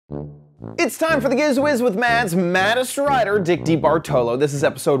It's time for the Giz Wiz with Mad's maddest writer, Dick DeBartolo. This is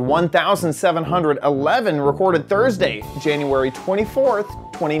episode 1711, recorded Thursday, January 24th,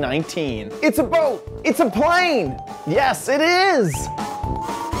 2019. It's a boat! It's a plane! Yes, it is!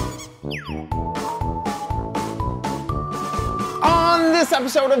 On this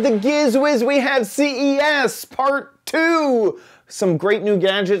episode of the Giz Wiz, we have CES Part 2. Some great new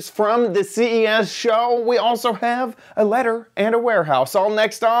gadgets from the CES show. We also have a letter and a warehouse. All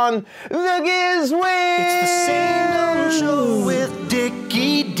next on the Giz Wiz. It's the same old show with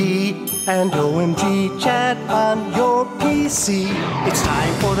Dickie D and OMG chat on your PC. It's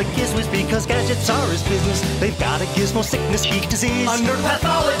time for the Giz Wiz because gadgets are his business. They've got a gizmo sickness, geek disease, under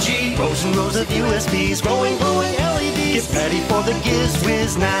pathology, rows and rows of USBs, glowing LEDs. Get ready for the Giz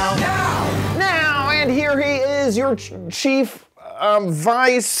Wiz now. Now, and here he is, your chief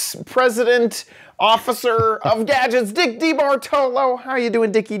vice president officer of gadgets, Dick DeBartolo. How are you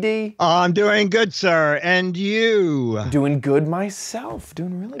doing, Dickie D? I'm doing good, sir. And you? Doing good myself.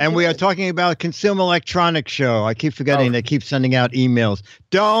 Doing really good. And we are talking about Consumer Electronics Show. I keep forgetting. They keep sending out emails.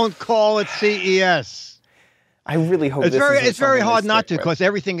 Don't call it CES. I really hope it's very hard not to, because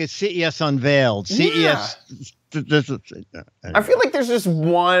everything is CES unveiled. Yeah. CES. I feel like there's just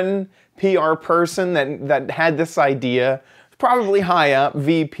one PR person that had this idea, probably high up,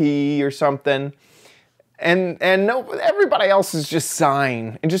 VP or something, and no, everybody else is just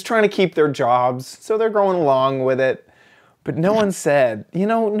sighing and just trying to keep their jobs, so they're going along with it. But no one said,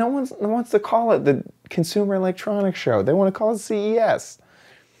 no one wants to call it the Consumer Electronics Show. They want to call it CES.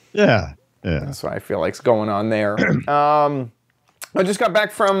 Yeah. That's what I feel like's going on there. I just got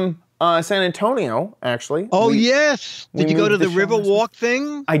back from San Antonio, actually. Oh, yes. Did you go to the Riverwalk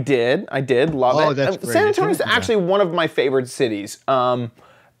thing? I did. Love it. That's great. San Antonio is actually one of my favorite cities. And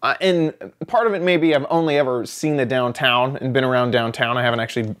part of it, maybe I've only ever seen the downtown and been around downtown. I haven't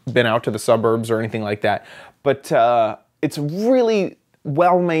actually been out to the suburbs or anything like that. But it's a really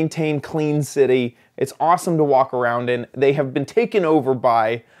well-maintained, clean city. It's awesome to walk around in. They have been taken over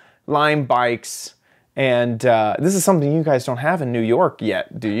by Lime bikes. And this is something you guys don't have in New York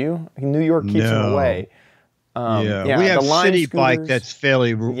yet, do you? New York keeps them away. Yeah, we have City Bike that's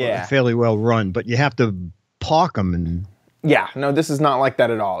fairly well run, but you have to park them. And yeah, no, this is not like that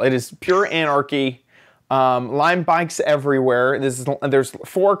at all. It is pure anarchy. Lime bikes everywhere. There's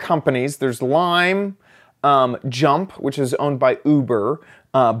 4 companies. There's Lime, Jump, which is owned by Uber,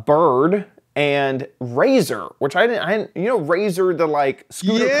 Bird, and Razor, which I didn't Razor, the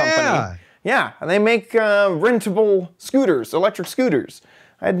scooter company. Yeah, and they make rentable scooters, electric scooters.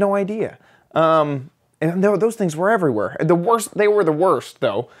 I had no idea. And those things were everywhere. They were the worst,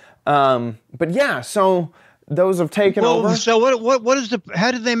 though. But yeah, so those have taken over. So what is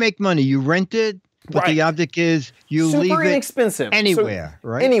how did they make money? You rent it, but the object is you leave it super inexpensive anywhere,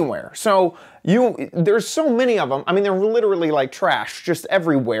 right? Anywhere. So there's so many of them. I mean, they're literally like trash, just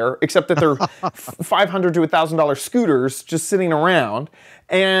everywhere, except that they're $500 to $1,000 scooters just sitting around.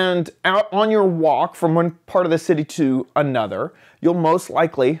 And out on your walk from one part of the city to another, you'll most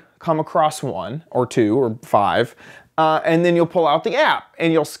likely come across 1 or 2 or 5, and then you'll pull out the app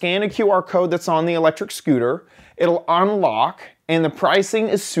and you'll scan a QR code that's on the electric scooter. It'll unlock, and the pricing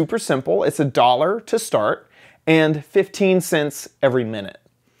is super simple. It's $1 to start and 15 cents every minute.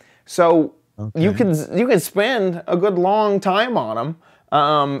 So you can spend a good long time on them,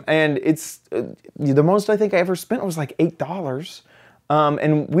 and it's the most I think I ever spent was like $8.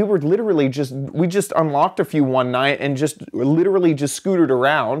 And we were literally we just unlocked a few one night and just literally just scootered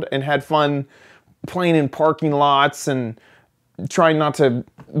around and had fun playing in parking lots and trying not to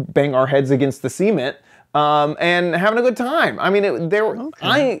bang our heads against the cement, and having a good time. I mean,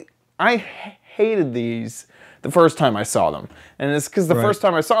 I hated these the first time I saw them. And it's because the first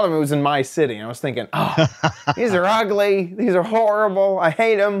time I saw them, it was in my city. And I was thinking, oh, these are ugly. These are horrible. I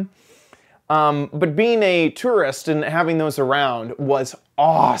hate them. But being a tourist and having those around was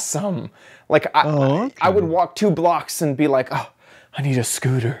awesome. Like, I would walk 2 blocks and be like, oh, I need a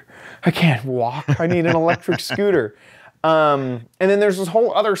scooter. I can't walk. I need an electric scooter. And then there's this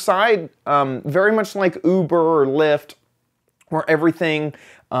whole other side, very much like Uber or Lyft, where everything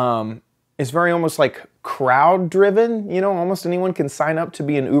is very almost like crowd-driven. Almost anyone can sign up to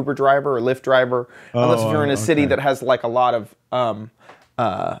be an Uber driver or Lyft driver, unless if you're in a city that has like a lot of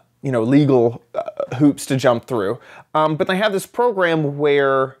legal hoops to jump through. But they have this program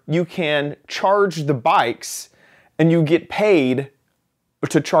where you can charge the bikes and you get paid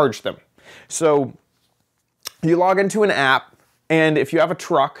to charge them. So you log into an app, and if you have a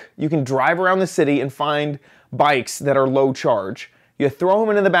truck, you can drive around the city and find bikes that are low charge. You throw them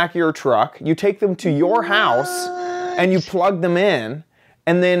into the back of your truck, you take them to your house, and you plug them in,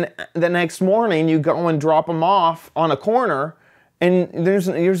 and then the next morning you go and drop them off on a corner, and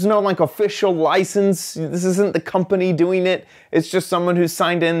there's no like official license. This isn't the company doing it. It's just someone who's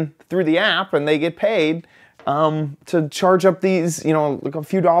signed in through the app, and they get paid to charge up these, you know, like a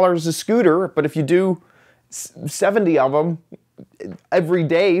few dollars a scooter. But if you do 70 of them every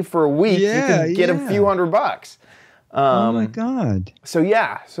day for a week, you can get a few $100. Oh my God. So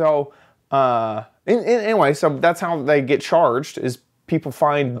yeah, so anyway, so that's how they get charged, is people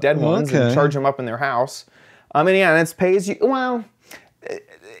find dead ones and charge them up in their house. And yeah, and it's pay as you, well,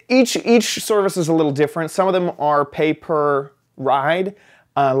 each service is a little different. Some of them are pay per ride.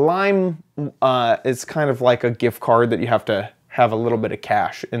 Lime is kind of like a gift card that you have to have a little bit of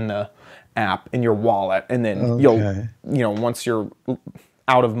cash in the app in your wallet, and then you'll, you know, once you're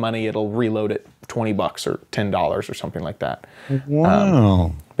out of money, it'll reload it $20 or $10 or something like that.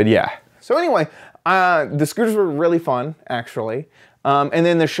 Wow. But yeah. So anyway, the scooters were really fun, actually. And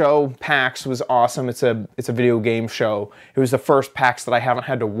then the show PAX was awesome. It's a video game show. It was the first PAX that I haven't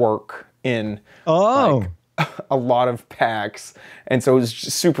had to work in. Like, a lot of PAX, and so it was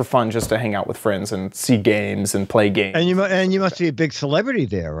just super fun just to hang out with friends and see games and play games. And you must be a big celebrity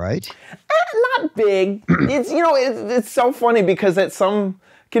there, right? Not big. It's, you know, it's so funny because at some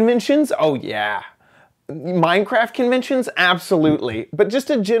conventions, oh yeah, Minecraft conventions, absolutely. But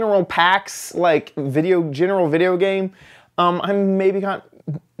just a general PAX, like general video game, I maybe got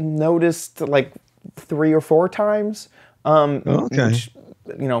noticed like 3 or 4 times. Which,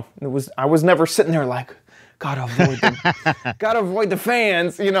 you know, I was never sitting there like, gotta avoid the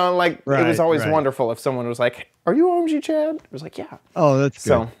fans, you know, like it was always wonderful if someone was like, "Are you OMG Chad?" It was like, "Yeah." Oh, that's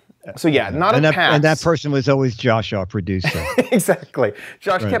good. So yeah, not a PAX. And that person was always Josh, our producer. Exactly.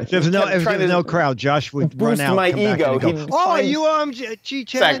 Josh kept. If there was no crowd, Josh would run out. Boost my ego. Are you OMG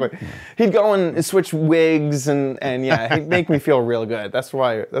Chad? Exactly. He'd go and switch wigs and yeah, he'd make me feel real good. That's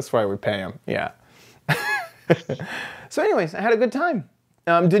why we pay him. Yeah. So anyways, I had a good time.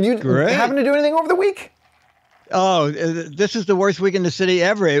 Did you happen to do anything over the week? Oh, this is the worst week in the city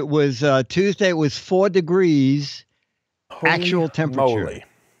ever. It was Tuesday. It was 4 degrees actual temperature. Moly.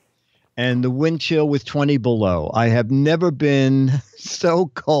 And the wind chill was 20 below. I have never been so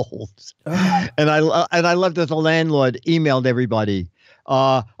cold. And I love that the landlord emailed everybody.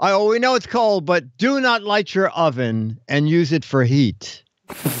 We know it's cold, but do not light your oven and use it for heat.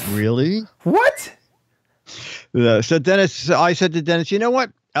 Really? What? So Dennis, I said to Dennis, you know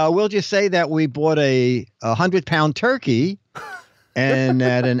what? We'll just say that we bought a 100-pound turkey, and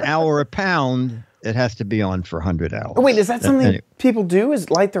at an hour a pound, it has to be on for 100 hours. Wait, is that something people do? Is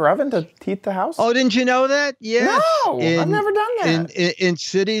light their oven to heat the house? Oh, didn't you know that? Yes. No, I've never done that. In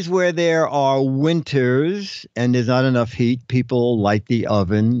cities where there are winters and there's not enough heat, people light the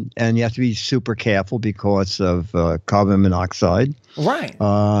oven, and you have to be super careful because of carbon monoxide. Right.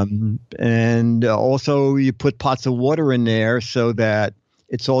 And also you put pots of water in there so that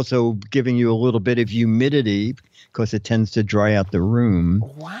it's also giving you a little bit of humidity because it tends to dry out the room.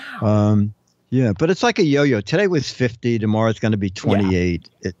 Wow. Yeah, but it's like a yo-yo. Today was 50. Tomorrow it's going to be 28.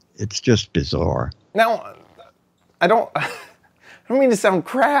 Yeah. It's just bizarre. Now, I don't mean to sound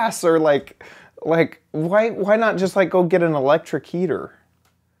crass or like why not just like go get an electric heater?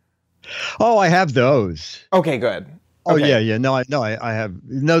 Oh, I have those. Okay, good. Oh okay. yeah. No, I have.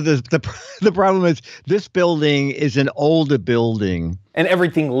 No, the problem is this building is an older building, and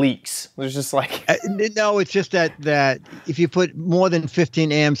everything leaks. There's just like no, it's just that if you put more than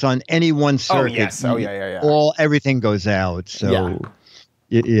 15 amps on any one circuit, everything goes out. So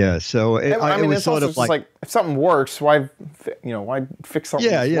yeah. So it was sort of like if something works, why fix something?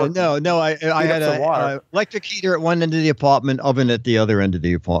 Yeah. No. I had a electric heater at one end of the apartment, oven at the other end of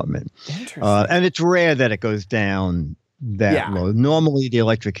the apartment. Interesting. And it's rare that it goes down that low. Normally, the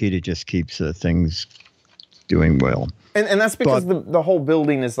electric heater just keeps things doing well. And that's because the whole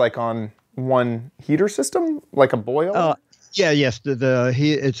building is like on one heater system, like a boiler. Yes.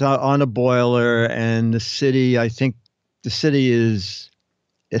 It's on a boiler, and the city. I think the city is.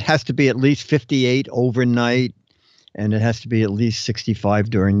 It has to be at least 58 overnight, and it has to be at least 65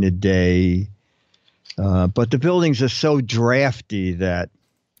 during the day. But the buildings are so drafty that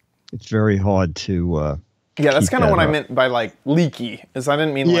it's very hard to. Yeah, that's kind of what I meant by like leaky. Is I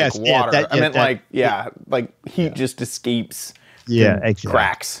didn't mean like water. I meant like heat just escapes. Yeah, exactly.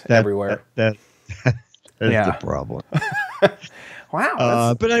 Cracks everywhere. That's the problem.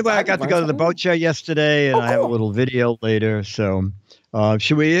 Wow. But anyway, I got to go to the boat show yesterday, and I have a little video later. So.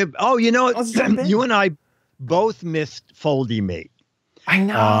 Should we? Oh, you know, you and I both missed Foldy Mate. I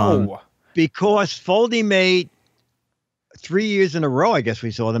know. Because Foldy Mate, 3 years in a row, I guess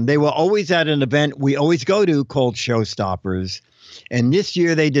we saw them. They were always at an event we always go to called Showstoppers. And this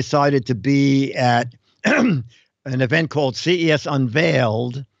year they decided to be at an event called CES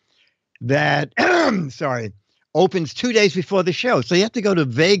Unveiled that, opens 2 days before the show. So you have to go to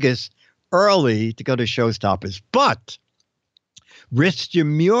Vegas early to go to Showstoppers. But Rich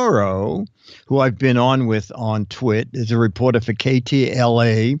DeMuro, who I've been on with on Twit, is a reporter for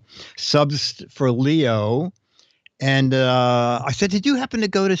KTLA, subs for Leo. And I said, did you happen to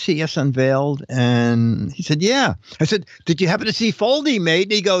go to CES Unveiled? And he said, yeah. I said, did you happen to see Foldy Mate?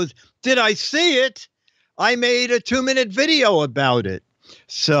 And he goes, did I see it? I made a 2-minute video about it.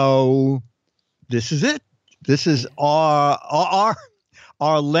 So this is it. This is our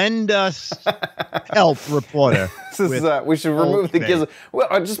lend us help reporter. This is, we should remove the Giz.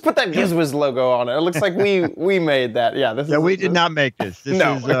 Well, just put that Giz Wiz logo on it. It looks like we made that. Yeah, we did not make this. This is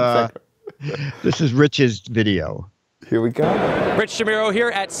exactly. This is Rich's video. Here we go. Rich DeMuro here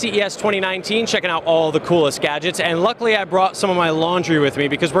at CES 2019, checking out all the coolest gadgets. And luckily I brought some of my laundry with me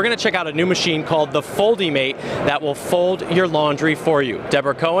because we're going to check out a new machine called the Foldy Mate that will fold your laundry for you.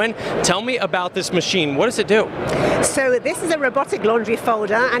 Deborah Cohen, tell me about this machine. What does it do? So this is a robotic laundry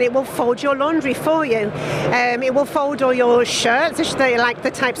folder, and it will fold your laundry for you. It will fold all your shirts, like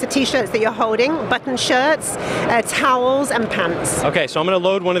the types of t-shirts that you're holding, button shirts, towels, and pants. Okay, so I'm going to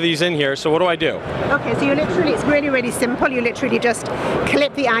load one of these in here. So what do I do? Okay, so it's really, really simple. You literally just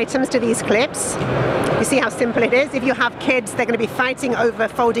clip the items to these clips. You see how simple it is? If you have kids, they're going to be fighting over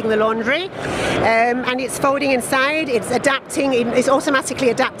folding the laundry. And it's folding inside, it's adapting, it's automatically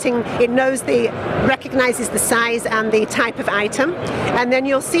adapting. It recognizes the size and the type of item. And then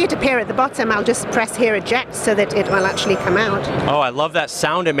you'll see it appear at the bottom. I'll just press here eject so that it will actually come out. Oh, I love that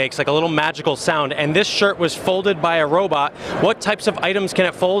sound it makes, like a little magical sound. And this shirt was folded by a robot. What types of items can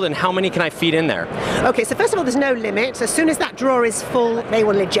it fold and how many can I feed in there? Okay, so first of all, there's no limit. As soon as that drawer is full, they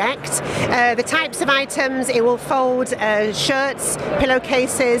will eject. The types of items, it will fold shirts,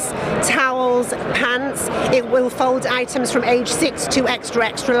 pillowcases, towels, pants. It will fold items from age 6 to extra,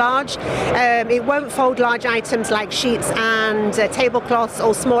 extra large. It won't fold large items like sheets and tablecloths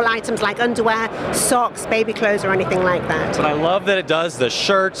or small items like underwear, socks, baby clothes, or anything like that. But I love that it does the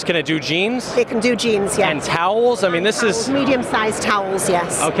shirts. Can it do jeans? It can do jeans, yes. And towels? I mean, this is... medium-sized towels,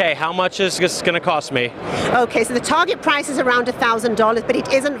 yes. Okay, how much is this going to cost me? Okay, so the target price is around $1,000, but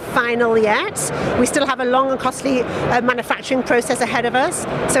it isn't final yet. We still have a long and costly manufacturing process ahead of us,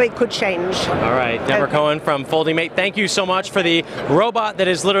 so it could change. All right, Deborah Cohen from Foldy Mate, thank you so much for the robot that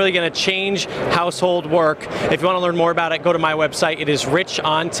is literally going to change household work. If you want to learn more about it, go to my website. It is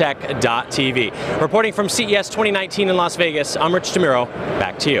richontech.tv. Reporting from CES 2019 in Las Vegas, I'm Rich DeMuro.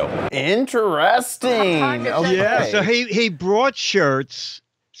 Back to you. Interesting. Okay. Yeah, so he brought shirts,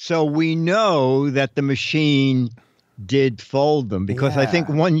 so we know that the machine did fold them, because I think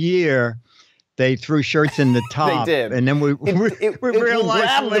one year they threw shirts in the top. They did. And then we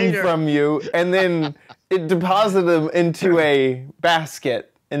realized later them from you, and then it deposited them into a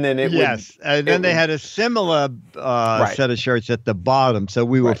basket, and then it and then they had a similar set of shirts at the bottom, so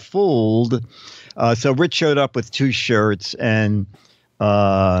we were fooled. So Rich showed up with 2 shirts, and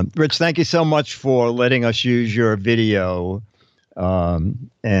Rich, thank you so much for letting us use your video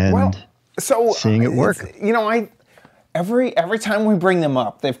and seeing it work. You know, every time we bring them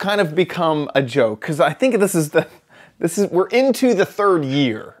up, they've kind of become a joke, because I think we're into the 3rd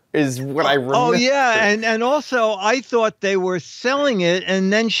year is what I remember. Oh yeah, and also I thought they were selling it,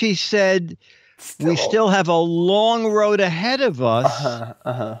 and then she said we still have a long road ahead of us.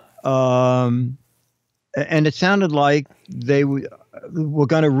 And it sounded like they were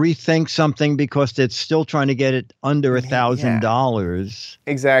going to rethink something because they're still trying to get it under $1,000.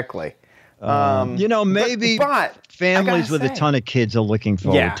 Exactly. You know, maybe but families with a ton of kids are looking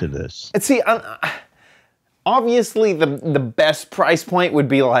forward to this. And see, obviously the best price point would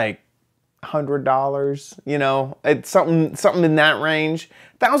be like $100. You know, it's something in that range.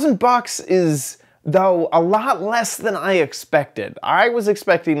 $1,000 is, though, a lot less than I expected. I was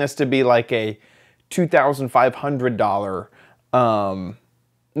expecting this to be like a $2,500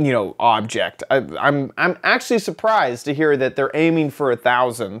 object. I'm actually surprised to hear that they're aiming for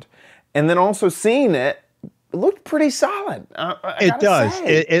 $1,000, and then also seeing it looked pretty solid. It does.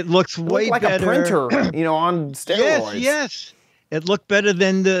 It looks way like better. Like a printer, on steroids. Yes. It looked better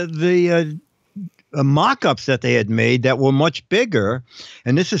than the mock-ups that they had made that were much bigger,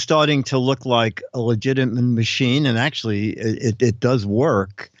 and this is starting to look like a legitimate machine, and actually it does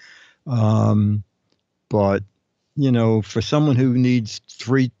work. But, for someone who needs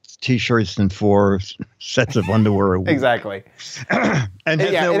 3 T-shirts and 4 sets of underwear a week. Exactly. And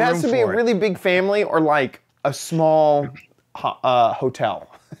it has to be a really big family, or like a small hotel.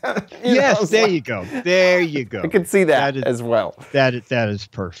 Yes, there you go. There you go. I could see that as well. That is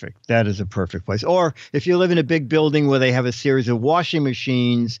perfect. That is a perfect place. Or if you live in a big building where they have a series of washing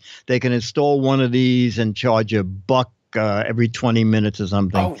machines, they can install one of these and charge $1 every 20 minutes or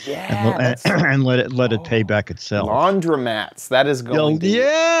something. Oh yeah, and let it pay back itself. Laundromats. That is going to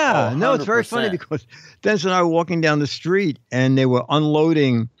yeah. No, it's very funny because Dennis and I were walking down the street and they were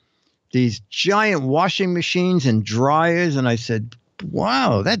unloading these giant washing machines and dryers, and I said,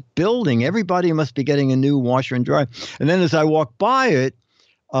 wow, that building, everybody must be getting a new washer and dryer. And then as I walked by it,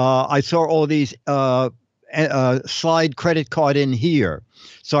 I saw all these slide credit card in here.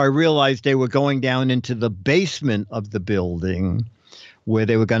 So I realized they were going down into the basement of the building where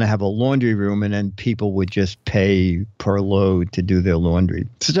they were going to have a laundry room, and then people would just pay per load to do their laundry.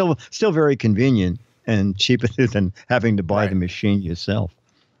 Still very convenient and cheaper than having to buy the machine yourself.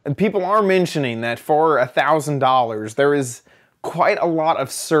 And people are mentioning that for $1,000, there is quite a lot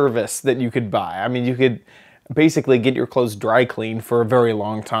of service that you could buy. I mean, you could basically get your clothes dry cleaned for a very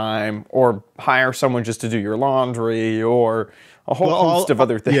long time, or hire someone just to do your laundry, or a whole host of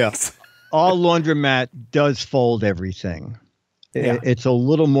other things. Yeah. Our laundromat does fold everything. Yeah. It's a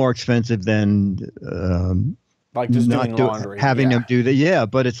little more expensive than like just doing laundry. Having them do that. Yeah,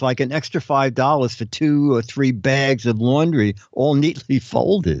 but it's like an extra $5 for 2 or 3 bags of laundry, all neatly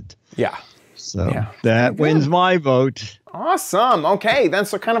folded. Yeah. So that wins my vote. Awesome. Okay,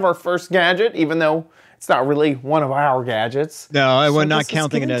 that's kind of our first gadget, even though it's not really one of our gadgets. No, we're not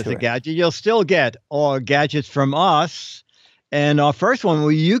counting it as a gadget. You'll still get all gadgets from us. And our first one,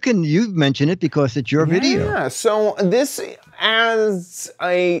 well, you've mentioned it because it's your video. Yeah, so this as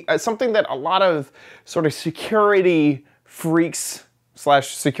something that a lot of sort of security freaks /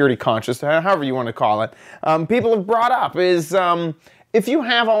 security conscious, however you want to call it, people have brought up is if you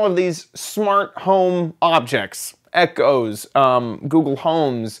have all of these smart home objects, Echoes, Google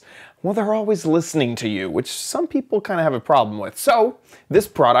Homes, well, they're always listening to you, which some people kind of have a problem with. So this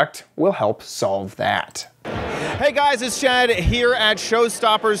product will help solve that. Hey guys, it's Chad here at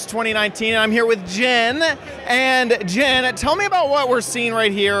Showstoppers 2019. I'm here with Jen. And Jen, tell me about what we're seeing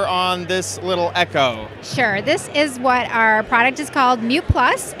right here on this little Echo. Sure, this is what our product is called, Mute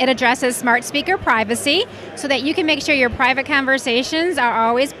Plus. It addresses smart speaker privacy so that you can make sure your private conversations are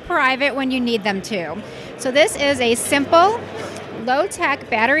always private when you need them to. So this is a simple, low-tech,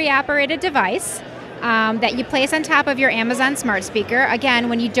 battery-operated device that you place on top of your Amazon smart speaker, again,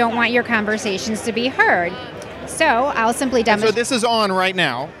 when you don't want your conversations to be heard. So I'll simply demonstrate. So this is on right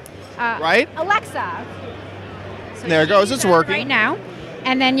now, right? Alexa. So there it goes, it's working. Right now.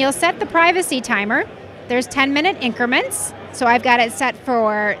 And then you'll set the privacy timer. There's 10-minute increments. So I've got it set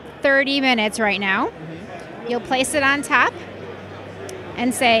for 30 minutes right now. Mm-hmm. You'll place it on top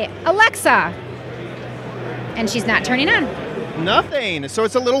and say, Alexa. And she's not turning on. Nothing. So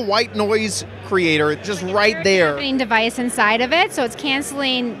it's a little white noise creator just right there. Device inside of it, so it's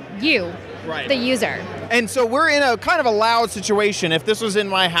canceling you, the user. And so we're in a kind of a loud situation. If this was in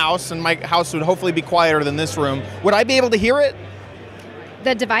my house, and my house would hopefully be quieter than this room, would I be able to hear it?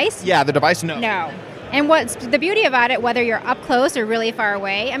 The device? Yeah, the device, no. No. And what's the beauty about it, whether you're up close or really far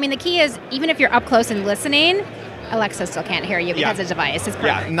away, I mean, the key is even if you're up close and listening, Alexa still can't hear you because of the device. It's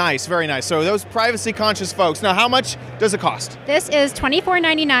perfect. Yeah, nice, very nice. So those privacy conscious folks. Now, how much does it cost? This is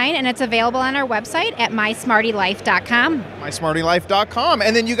 $24.99 and it's available on our website at mysmartylife.com. Mysmartylife.com.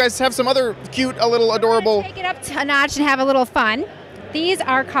 And then you guys have some other cute, a little adorable. Take it up a notch and have a little fun. These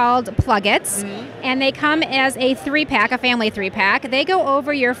are called Plug-Its, and they come as a 3-pack, a family 3-pack. They go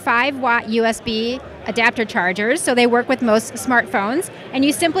over your 5-watt USB adapter chargers, so they work with most smartphones, and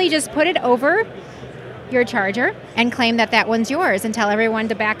you simply just put it over your charger and claim that that one's yours and tell everyone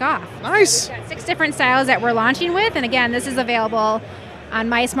to back off. Nice. We've got 6 different styles that we're launching with, and again, this is available on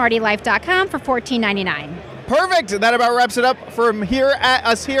mysmartylife.com for $14.99. Perfect. That about wraps it up from here at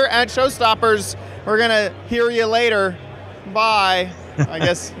us here at Showstoppers. We're gonna hear you later. Bye. I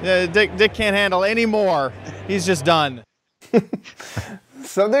guess Dick can't handle any more. He's just done.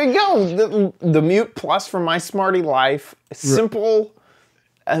 So there you go. The Mute Plus from My Smarty Life. Simple.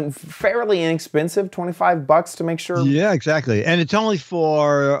 And fairly inexpensive, $25 to make sure. Yeah, exactly. And it's only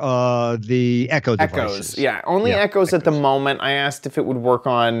for the Echo devices. Yeah, only Echoes at the moment. I asked if it would work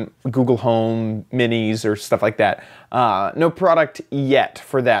on Google Home Minis or stuff like that. No product yet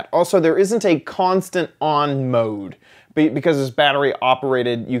for that. Also, there isn't a constant on mode. Because it's battery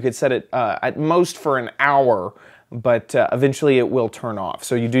operated, you could set it at most for an hour, but eventually it will turn off.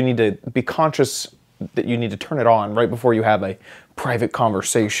 So you do need to be conscious that you need to turn it on right before you have a private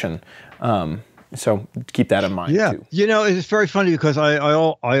conversation. So keep that in mind too. You know, it's very funny because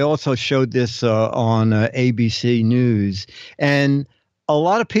I also showed this on ABC News, and a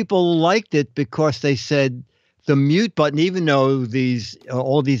lot of people liked it because they said the mute button, even though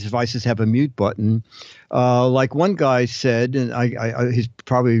all these devices have a mute button, like one guy said, and he's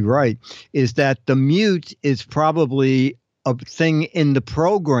probably right, is that the mute is probably a thing in the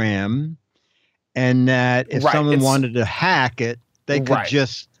program, and that if someone wanted to hack it, they could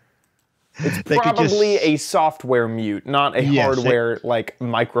just. It's probably a software mute, not a hardware like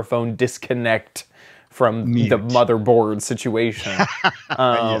microphone disconnect from the motherboard situation.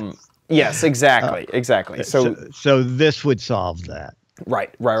 Yes, exactly, exactly. So this would solve that.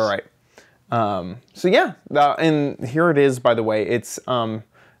 Right. So yeah, and here it is. By the way, it's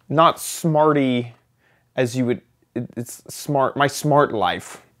not smarty as you would. It's smart. My Smart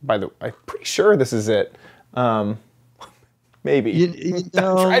Life. By the way, I'm pretty sure this is it. Maybe. I'm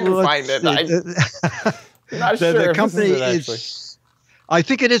trying to find it. I'm not sure. The company is actually. I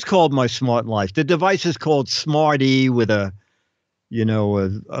think it is called My Smart Life. The device is called Smarty with a,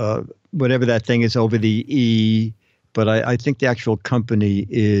 whatever that thing is over the E. But I think the actual company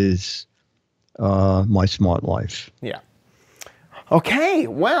is My Smart Life. Yeah. Okay.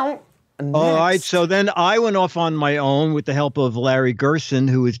 Well. Next. All right. So then I went off on my own with the help of Larry Gerson,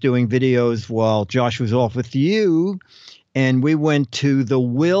 who was doing videos while Josh was off with you. And we went to the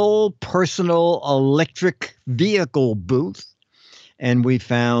Will Personal Electric Vehicle booth, and we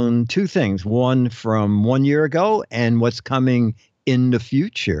found two things. One from 1 year ago and what's coming in the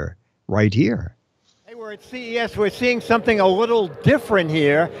future right here. Hey, we're at CES. We're seeing something a little different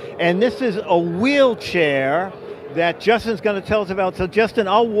here, and this is a wheelchair that Justin's going to tell us about. So, Justin,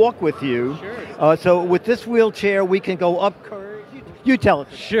 I'll walk with you. Sure. So with this wheelchair, we can go up curves. You tell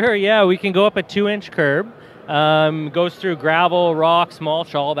us. Sure, yeah. We can go up a 2-inch curb. Goes through gravel, rocks,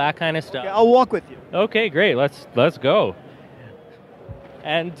 mulch, all that kind of stuff. Okay, I'll walk with you. Okay, great. Let's go.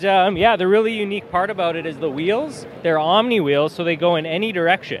 And yeah, the really unique part about it is the wheels. They're Omni wheels, so they go in any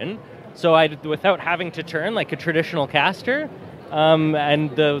direction. So without having to turn like a traditional caster.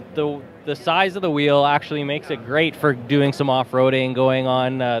 And the size of the wheel actually makes it great for doing some off-roading, going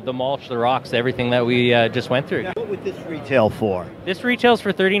on the mulch, the rocks, everything that we just went through. What would this retail for? This retails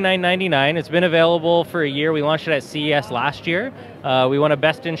for $39.99. It's been available for a year. We launched it at CES last year. We won a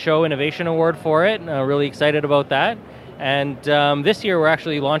Best in Show Innovation Award for it. Really excited about that. And this year we're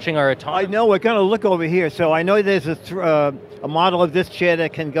actually launching our autonomous... I know, we're going to look over here. So I know there's a model of this chair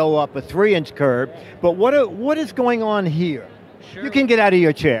that can go up a 3-inch curb. But what is going on here? Sure. You can get out of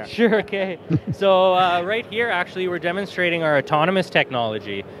your chair. Sure, okay. So right here, actually, we're demonstrating our autonomous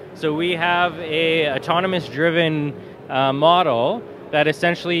technology. So we have a autonomous-driven model that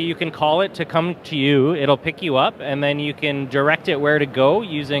essentially you can call it to come to you. It'll pick you up, and then you can direct it where to go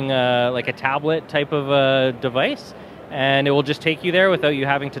using like a tablet type of a device, and it will just take you there without you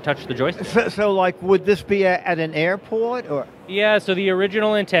having to touch the joystick. So like, would this be at an airport? Or? Yeah, so the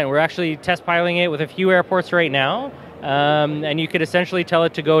original intent, we're actually test piloting it with a few airports right now. And you could essentially tell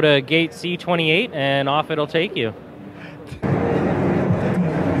it to go to gate C28 and off it'll take you.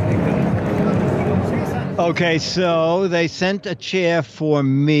 Okay, so they sent a chair for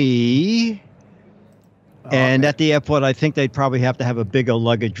me. And at the airport, I think they'd probably have to have a bigger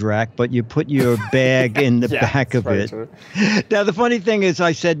luggage rack, but you put your bag in the back of it. True. Now, the funny thing is,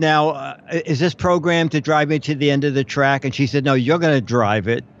 I said, now, is this programmed to drive me to the end of the track? And she said, no, you're going to drive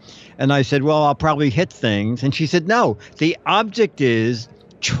it. And I said, well, I'll probably hit things. And she said, no, the object is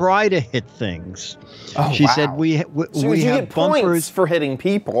try to hit things. Oh, she said, we so you have get bumpers points for hitting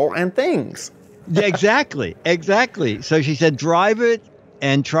people and things. Yeah, exactly. So she said, drive it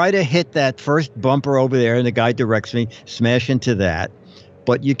and try to hit that first bumper over there. And the guy directs me, smash into that.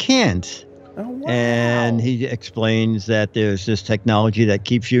 But you can't. Oh, wow. And he explains that there's this technology that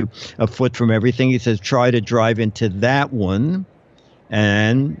keeps you a foot from everything. He says, try to drive into that one.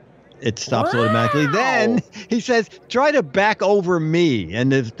 And it stops automatically. Then he says, try to back over me.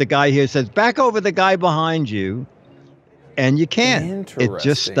 And the guy here says, back over the guy behind you. And you can't. It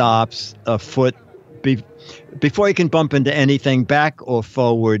just stops a foot before you can bump into anything back or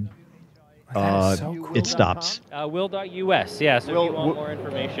forward. So cool. It stops. Will.us. Yeah, so if you want more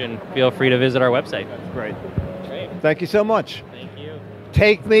information, feel free to visit our website. That's great. Thank you so much. Thank you.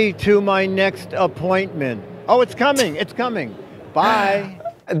 Take me to my next appointment. Oh, it's coming. It's coming. Bye.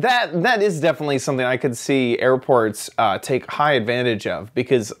 That is definitely something I could see airports take high advantage of,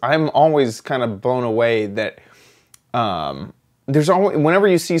 because I'm always kind of blown away that there's always, whenever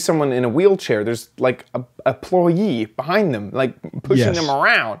you see someone in a wheelchair, there's like a employee behind them, like pushing them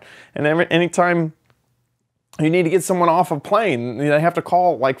around. And anytime you need to get someone off a plane. They have to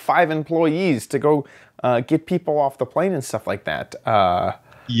call like 5 employees to go get people off the plane and stuff like that.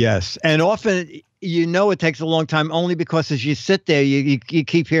 Yes, and often it takes a long time only because as you sit there, you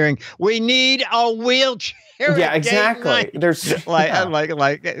keep hearing, "We need a wheelchair." Yeah, exactly. There's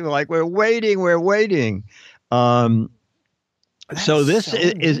like we're waiting. So this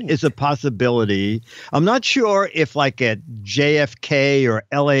is a possibility. I'm not sure if like at JFK or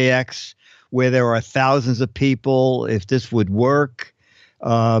LAX, where there are thousands of people, if this would work.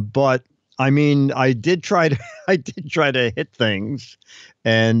 But I mean, I did try to hit things,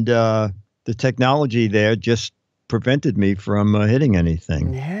 and the technology there just prevented me from hitting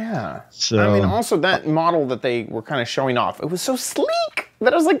anything. Yeah. So I mean, also that model that they were kind of showing off, it was so sleek.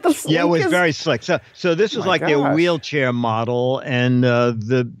 That was like the sleekest. Yeah, it was very slick. So this was like their wheelchair model, and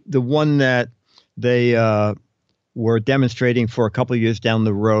the one that they were demonstrating for a couple of years down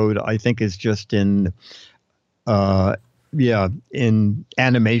the road, I think, is just in in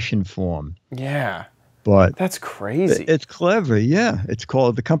animation form. Yeah. But that's crazy. It's clever, yeah. It's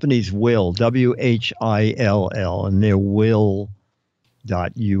called, the company's Will, WHILL, and they're will.us.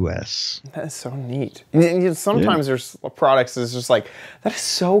 That is so neat. And sometimes there's products that's just like, that is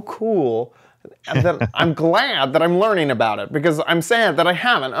so cool. That I'm glad that I'm learning about it, because I'm sad that I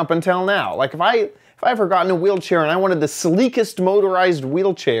haven't up until now. Like if I ever gotten a wheelchair and I wanted the sleekest motorized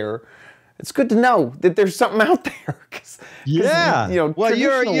wheelchair, it's good to know that there's something out there. Yeah. Well,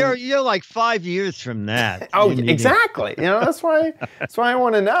 traditional... you're like 5 years from that. Oh, exactly. That's why I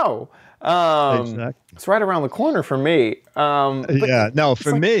want to know. Exactly. It's right around the corner for me. For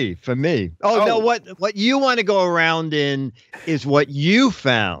me. Oh, no, what you want to go around in is what you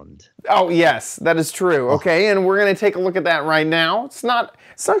found. Oh, yes, that is true. Okay, and we're going to take a look at that right now. It's not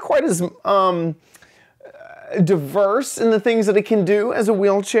quite as diverse in the things that it can do as a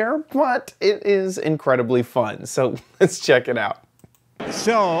wheelchair, but it is incredibly fun. So let's check it out.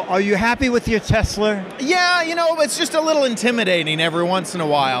 So, are you happy with your Tesla? Yeah, it's just a little intimidating every once in a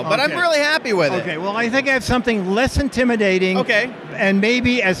while, but I'm really happy with it. Okay, well, I think I have something less intimidating. Okay. And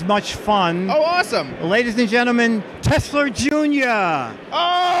maybe as much fun. Oh, awesome. Ladies and gentlemen, Tesla Jr.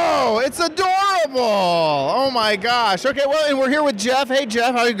 Oh, it's adorable. Oh, my gosh. Okay, well, and we're here with Jeff. Hey,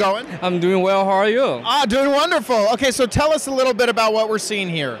 Jeff, how are you going? I'm doing well. How are you? Doing wonderful. Okay, so tell us a little bit about what we're seeing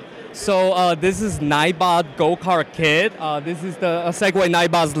here. So this is Nightbot Go-Kart Kit. This is the Segway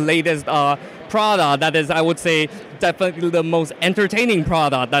Nightbot's latest product. That is, I would say, definitely the most entertaining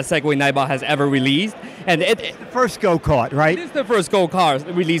product that Segway Nightbot has ever released. And it's the first go-kart, right? It is the first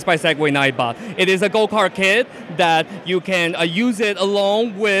go-kart released by Segway Nightbot. It is a go-kart kit that you can use it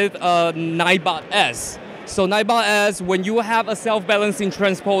along with Nightbot S. So Nightbot S, when you have a self-balancing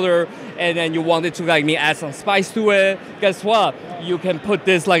transporter and then you wanted to add some spice to it, guess what? You can put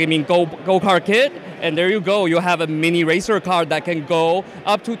this go-kart kit, and there you go. You have a mini racer car that can go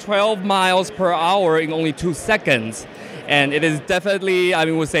up to 12 miles per hour in only 2 seconds. And it is definitely,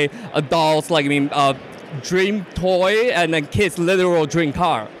 would say, adults dream toy, and then kids' literal dream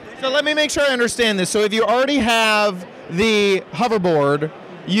car. So let me make sure I understand this. So if you already have the hoverboard,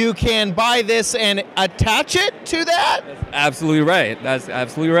 you can buy this and attach it to that? That's absolutely right. That's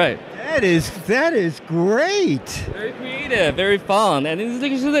absolutely right. That is great. Very creative, very fun, and it's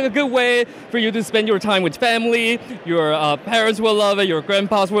just a good way for you to spend your time with family. Your parents will love it, your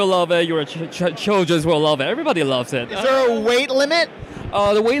grandpas will love it, your children will love it. Everybody loves it. Is there a weight limit?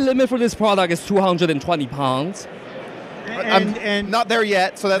 The weight limit for this product is 220 pounds. I'm not there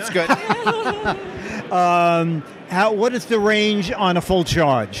yet, so that's good. What is the range on a full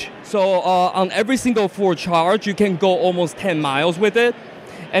charge? So on every single full charge, you can go almost 10 miles with it.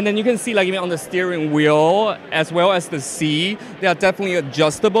 And then you can see on the steering wheel as well as the seat, they are definitely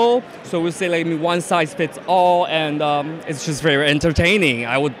adjustable. So we say one size fits all, and it's just very entertaining.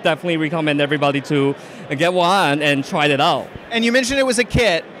 I would definitely recommend everybody to get one and try it out. And you mentioned it was a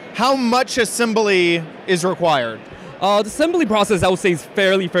kit. How much assembly is required? The assembly process, I would say, is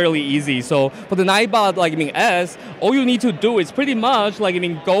fairly easy. So for the Nightbot S, all you need to do is pretty much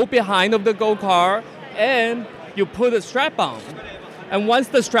go behind of the go-kart and you put a strap on. And once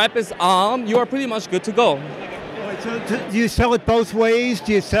the strap is on, you are pretty much good to go. So do you sell it both ways?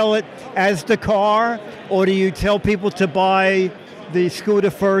 Do you sell it as the car, or do you tell people to buy the scooter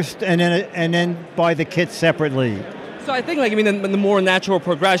first and then buy the kit separately? So I think the more natural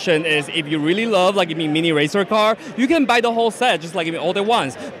progression is, if you really love mini racer car, you can buy the whole set just all at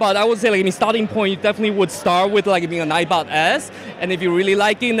once. But I would say starting point, you definitely would start with a Nightbot S, and if you're really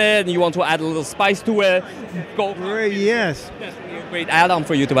liking it and you want to add a little spice to it, go. Great, yes. Definitely a great add-on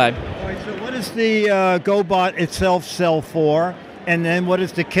for you to buy. All right, so what does the GoBot itself sell for, and then what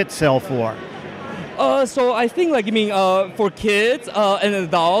does the kit sell for? So I think for kids and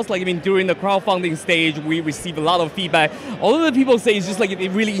adults, during the crowdfunding stage, we receive a lot of feedback. All of the people say it's just they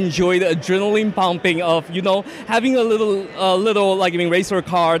really enjoy the adrenaline pumping of having a little racer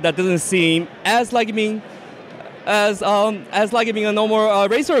car that doesn't seem as as a normal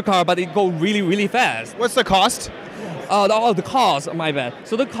racer car, but it go really fast. What's the cost? The cost, my bad.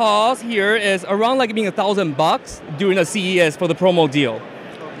 So the cost here is around $1,000 during the CES for the promo deal.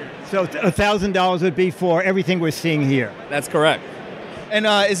 So $1,000 would be for everything we're seeing here. That's correct. And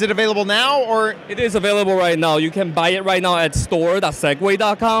is it available now, or? It is available right now. You can buy it right now at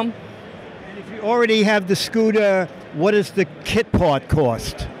store.segway.com. And if you already have the scooter, what does the kit part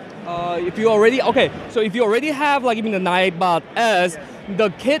cost? If you already have the Nightbot S, the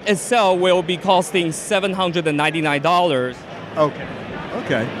kit itself will be costing $799.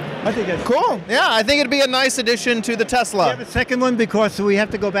 Okay. I think that's cool. Yeah, I think it'd be a nice addition to the Tesla. You have a second one because we have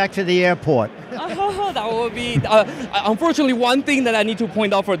to go back to the airport. That would be. Unfortunately, one thing that I need to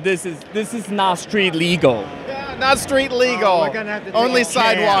point out for this is not street legal. Yeah, not street legal. We're gonna have to only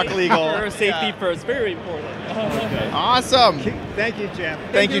sidewalk legal. Safety first, very important. Awesome. Thank you, Jeff.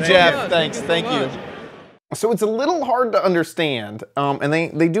 Thank you, Jeff. Thanks. Thank you. So it's a little hard to understand, and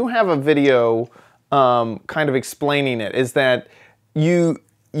they do have a video kind of explaining it. Is that you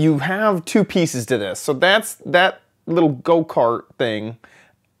have two pieces to this. So that little go-kart thing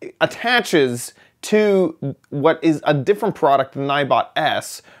attaches to what is a different product than the Nightbot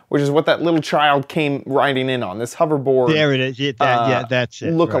S, which is what that little child came riding in on, this hoverboard. There it is. Yeah, that's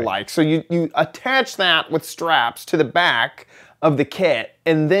it. Look-alike. Right. So you attach that with straps to the back of the kit,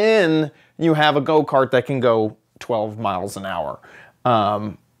 and then you have a go-kart that can go 12 miles an hour.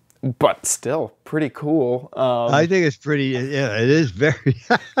 But still pretty cool. I think it's pretty, yeah, it is very,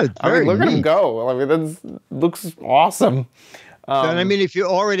 look at him go. That looks awesome. If you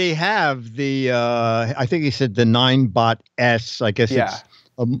already have the, I think he said the 9Bot S, I guess it's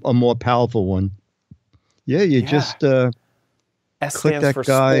a more powerful one. Yeah, you just S click stands that for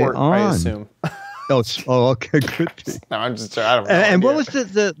guy sport, on. I assume. Okay, good. No, I'm just, I don't know. And what was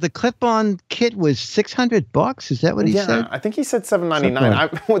the clip-on kit was $600? Is that what he said? Yeah, I think he said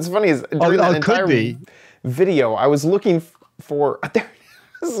 $799. What's funny is during that entire video, I was looking for. Been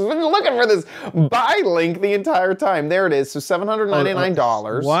looking for this buy link the entire time. There it is. So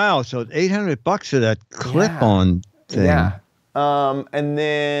 $799. Wow. So $800 for that clip-on thing. Yeah. And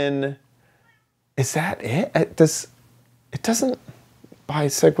then is that it? It doesn't buy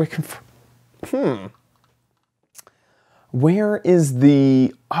Segway confirm. Where is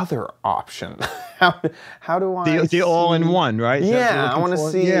the other option? How do I the all-in-one, right? Yeah, I want to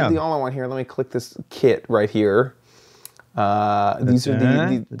see the all-in-one here. Let me click this kit right here. Those are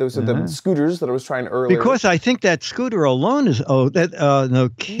the scooters that I was trying earlier. Because I think that scooter alone is no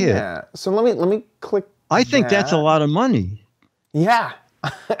kit. Yeah. So let me click. I think that's a lot of money. Yeah,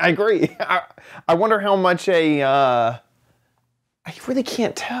 I agree. I wonder how much I really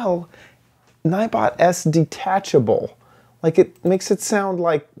can't tell. Nightbot S detachable. Like, it makes it sound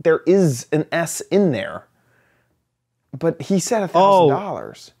like there is an S in there. But he said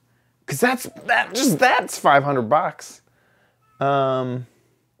 $1,000. Because that's $500.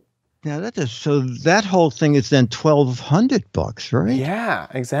 Yeah, so that whole thing is then $1,200, right? Yeah,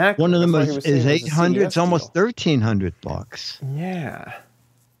 exactly. One of them is $800. It's almost $1,300. Yeah.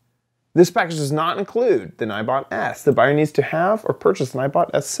 This package does not include the Nightbot S. The buyer needs to have or purchase the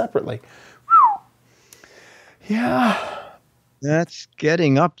Nightbot S separately. Whew. Yeah. That's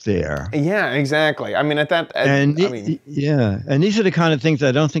getting up there. Yeah, exactly. I mean, and these are the kind of things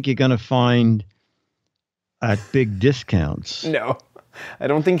I don't think you're going to find at big discounts. No, I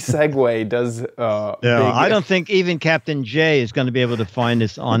don't think Segway does. I don't think even Captain J is going to be able to find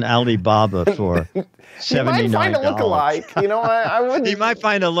this on Alibaba for $79. He might find a lookalike. You know, I wouldn't. He might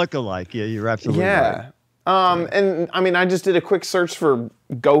find a lookalike. Yeah, you're absolutely right. And I mean, I just did a quick search for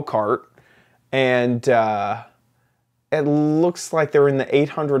go-kart, and it looks like they're in the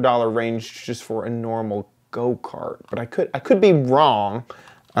 $800 range just for a normal go-kart. But I could be wrong.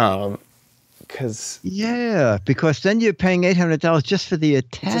 Because then you're paying $800 just for the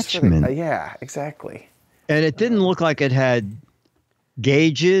attachment. Yeah, exactly. And it didn't look like it had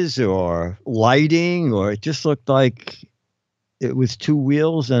gauges or lighting, or it just looked like it was two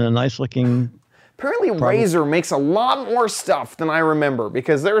wheels and a nice looking. Apparently, Razor makes a lot more stuff than I remember,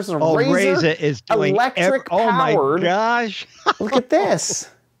 because there's a Razor is doing electric powered. Oh my gosh! Look at this.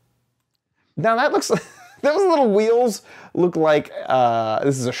 Now that looks. Those little wheels look like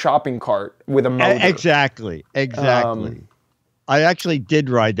this is a shopping cart with a motor. Exactly. I actually did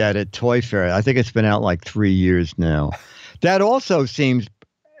ride that at Toy Fair. I think it's been out like 3 years now. That also seems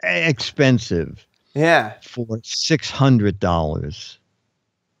expensive. Yeah. for $600.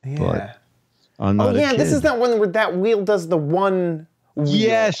 Yeah. But I'm not a kid. This is that one where that wheel does the one wheel.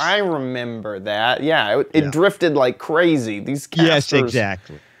 Yes. I remember that. Yeah, it drifted like crazy. These casters Yes,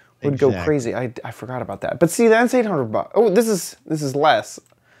 exactly. would go crazy. I forgot about that. But see, that's $800. Oh, this is less.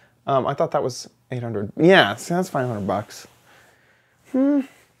 I thought that was 800. Yeah, see, that's $500.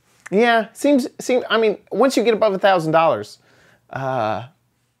 Yeah, seems. I mean, once you get above $1,000,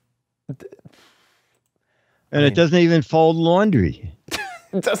 and it doesn't even fold laundry.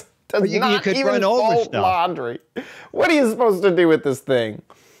 It does you not could even run over fold stuff. laundry. What are you supposed to do with this thing?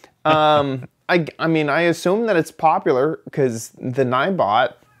 I mean, I assume that it's popular because the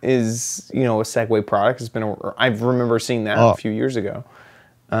Nibot is, a Segway product. It's been. I remember seeing that a few years ago.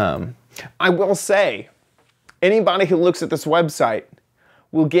 I will say, anybody who looks at this website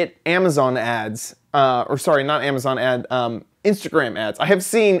will get Amazon ads, or sorry, not Amazon ad, Instagram ads. I have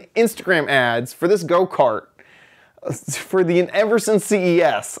seen Instagram ads for this go-kart ever since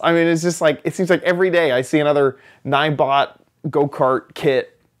CES. I mean, it's just like, it seems like every day I see another Nibot go-kart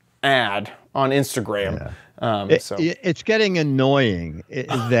kit ad on Instagram. Yeah. It's getting annoying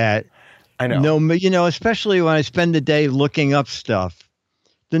that I know. Especially when I spend the day looking up stuff.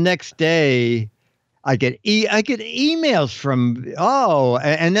 The next day, I get emails from,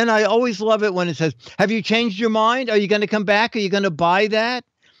 and then I always love it when it says, have you changed your mind? Are you going to come back? Are you going to buy that?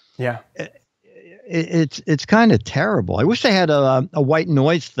 Yeah. It's kind of terrible. I wish they had a white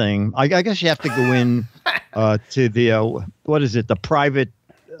noise thing. I guess you have to go in to the, what is it, the private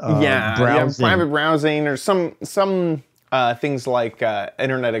browsing. Private browsing or some things like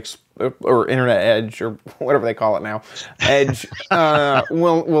Internet or Internet Edge or whatever they call it now. Edge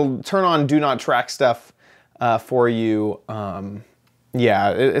will turn on do not track stuff for you.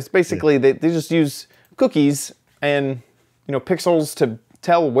 It's basically they just use cookies and pixels to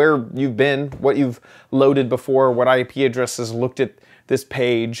tell where you've been, what you've loaded before, what IP addresses looked at this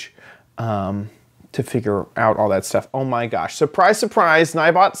page. To figure out all that stuff. Oh my gosh. Surprise, surprise,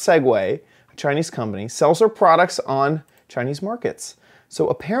 Nibot Segway, a Chinese company, sells their products on Chinese markets. So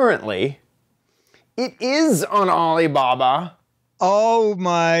apparently, it is on Alibaba. Oh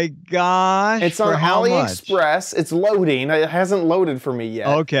my gosh. It's on how AliExpress. Much? It's loading. It hasn't loaded for me yet.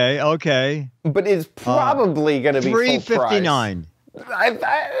 Okay. But it's probably going to be full price. $359.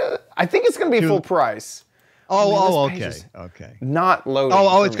 I think it's going to be full price. Okay. Not loading.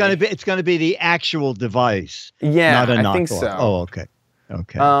 It's going to be the actual device. Yeah, not a knockoff. I think so. Oh, okay.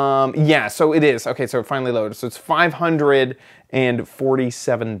 Yeah, so it is. Okay, so it finally loaded. So it's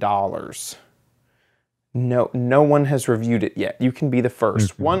 $547. No one has reviewed it yet. You can be the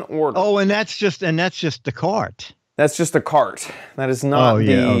first. Okay. One order. Oh, and that's just the cart. That's just the cart. That is not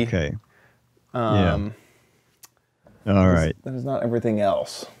okay. All right. That is not everything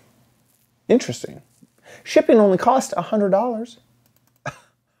else. Interesting. Shipping only cost $100.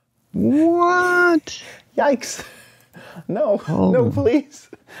 What? Yikes. No, please.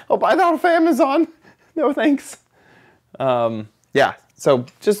 I'll buy that off Amazon. No, thanks. So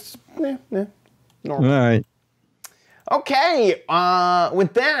just, normal. All right. Okay,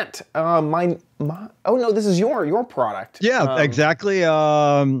 with that, this is your product. Yeah, exactly.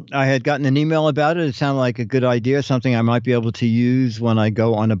 I had gotten an email about it. It sounded like a good idea, something I might be able to use when I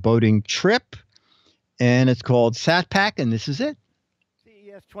go on a boating trip. And it's called SatPack, and this is it.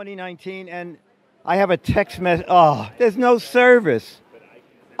 CES 2019, and I have a text message. Oh, there's no service.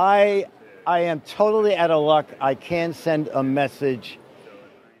 I am totally out of luck. I can't send a message.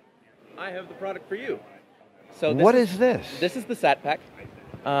 I have the product for you. So what is this? This is the SatPack.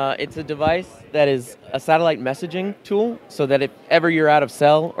 It's a device that is a satellite messaging tool so that if ever you're out of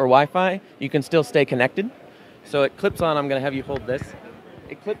cell or Wi-Fi, you can still stay connected. So it clips on. I'm going to have you hold this.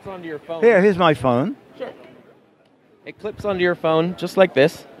 It clips onto your phone. Here's my phone. Sure. It clips onto your phone just like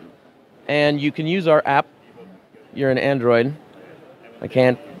this, and you can use our app. You're an Android. I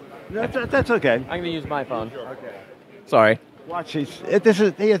can't. That's okay. I'm going to use my phone. Okay. Sorry. Watch these.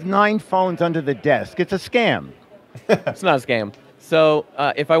 He has 9 phones under the desk. It's a scam. It's not a scam. So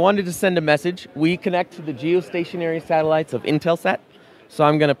if I wanted to send a message, we connect to the geostationary satellites of Intelsat. So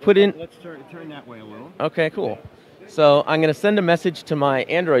I'm going to put in... Let's turn that way a little. Okay, cool. So I'm going to send a message to my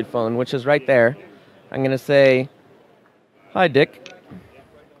Android phone, which is right there. I'm going to say, hi, Dick.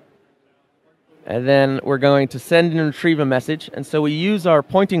 And then we're going to send and retrieve a message. And so we use our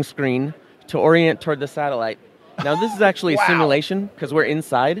pointing screen to orient toward the satellite. Now, this is actually a simulation because we're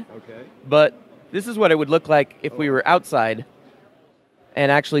inside. Okay. But this is what it would look like if we were outside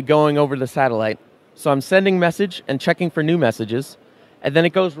and actually going over the satellite. So I'm sending message and checking for new messages. And then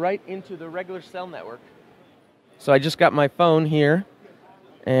it goes right into the regular cell network. So I just got my phone here,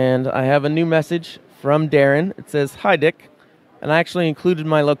 And I have a new message from Darren. It says, "Hi, Dick." And I actually included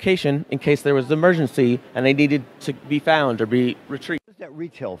my location in case there was an emergency and they needed to be found or be retrieved. What does that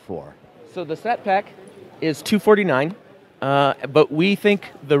retail for? So the set pack is $249, but we think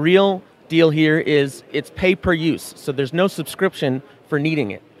the real deal here is it's pay per use. So there's no subscription for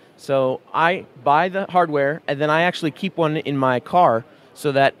needing it. So I buy the hardware and then I actually keep one in my car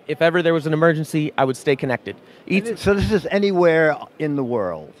so that if ever there was an emergency, I would stay connected. So this is anywhere in the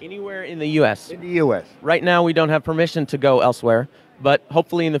world? Anywhere in the U.S. In the U.S. Right now, we don't have permission to go elsewhere, but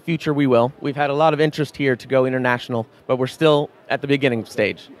hopefully in the future we will. We've had a lot of interest here to go international, but we're still at the beginning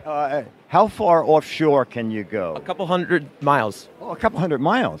stage. How far offshore can you go? A couple hundred miles. Oh, a couple hundred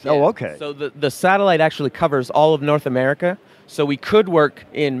miles. Yeah. Oh, okay. So the satellite actually covers all of North America, so we could work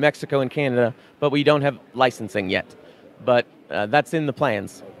in Mexico and Canada, but we don't have licensing yet. But that's in the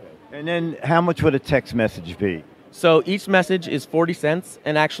plans. And then how much would a text message be? So each message is 40 cents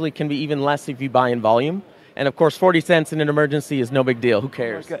and actually can be even less if you buy in volume. And of course, 40 cents in an emergency is no big deal. Who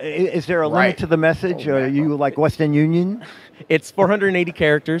cares? Is there a limit to the message? Are you like Western Union? It's 480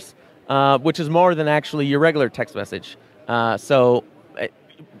 characters, which is more than actually your regular text message. So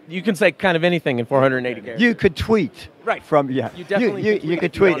you can say kind of anything in 480 characters. You could tweet. Right. You definitely you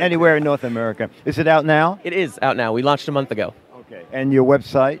could tweet anywhere in North America. Is it out now? It is out now. We launched a month ago. Okay. And your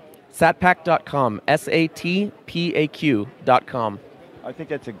website? Satpack.com. SATPAQ.com. I think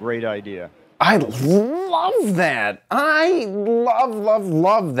that's a great idea. I love that. I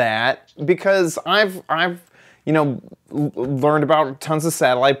love that because I've learned about tons of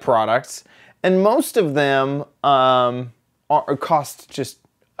satellite products, and most of them cost just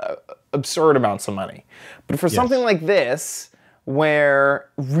absurd amounts of money. But for something like this, where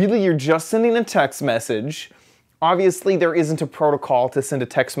really you're just sending a text message, obviously there isn't a protocol to send a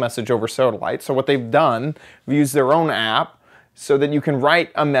text message over satellite. So what they've done, they've used their own app so that you can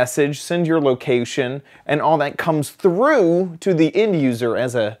write a message, send your location, and all that comes through to the end user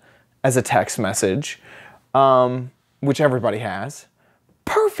as a text message, which everybody has.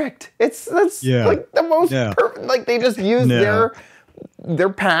 Perfect. That's like the most perfect. Like they just use their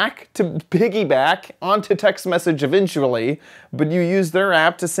pack to piggyback onto text message eventually, but you use their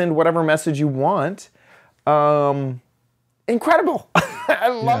app to send whatever message you want. Incredible. I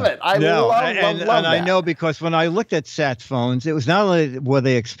love it. I love that. I know because when I looked at sat phones, it was not only were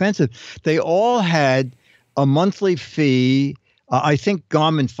they expensive, they all had a monthly fee. I think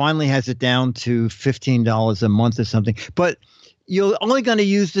Garmin finally has it down to $15 a month or something, but you're only going to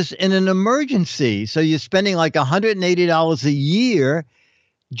use this in an emergency. So you're spending like $180 a year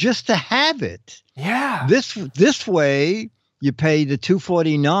just to have it. Yeah. This way you pay the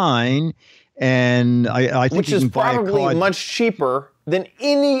 $249, and I think which you is can buy probably much cheaper than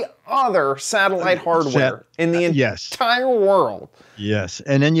any other satellite hardware in the entire world. Yes,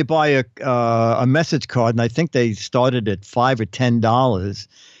 and then you buy a message card, and I think they started at $5 or $10,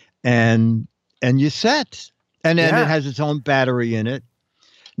 and you're set. And then it has its own battery in it.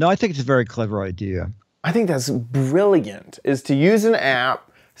 No, I think it's a very clever idea. I think that's brilliant, is to use an app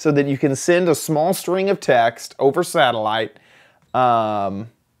so that you can send a small string of text over satellite. I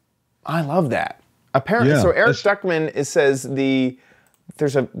love that. Apparently, so Eric Duckman says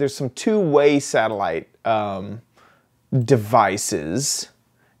there's some two-way satellite devices.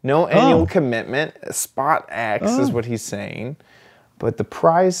 No annual commitment. Spot X is what he's saying. But the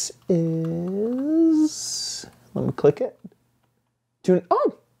price is, let me click it.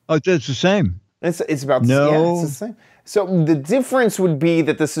 It's the same. It's about it's the same. So the difference would be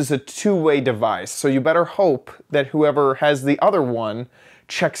that this is a two-way device. So you better hope that whoever has the other one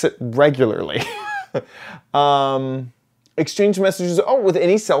checks it regularly. Exchange messages with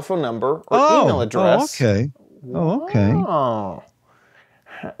any cell phone number or email address. Okay.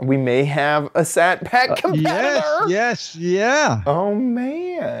 We may have a sat pack competitor. Yes, yeah. Oh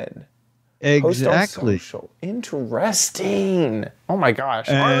man. Exactly. Post on social. Interesting. Oh my gosh.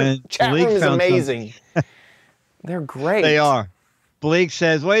 And our chat room is amazing. They're great. They are. Bleak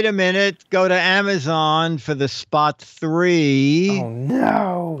says, wait a minute, go to Amazon for the Spot 3. Oh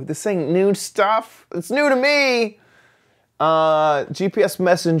no, this ain't new stuff. It's new to me. GPS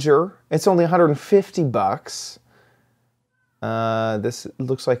Messenger, it's only $150. This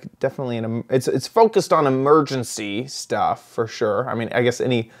looks like definitely it's focused on emergency stuff for sure. I mean, I guess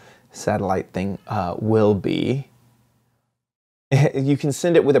any satellite thing will be. You can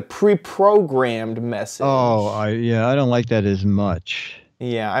send it with a pre-programmed message. I don't like that as much.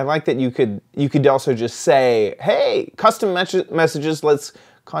 Yeah, I like that you could also just say, hey, custom messages, let's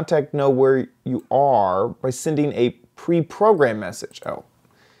know where you are by sending a pre-programmed message.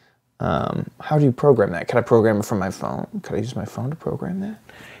 How do you program that? Could I program it from my phone? Could I use my phone to program that?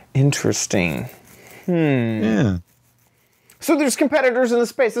 Interesting. Yeah. So there's competitors in the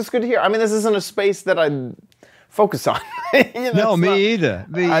space. That's good to hear. I mean, this isn't a space that I focus on. No, me either.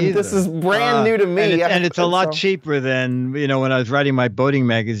 Me either. This is brand new to me. And it's a lot cheaper than, when I was writing my boating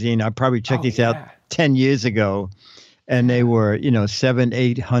magazine. I probably checked these out 10 years ago, and they were,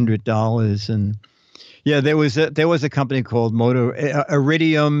 $700-800. And there was a company called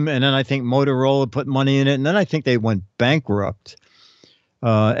Iridium, and then I think Motorola put money in it, and then I think they went bankrupt.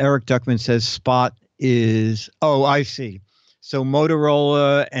 Eric Duckman says Spot is, I see. So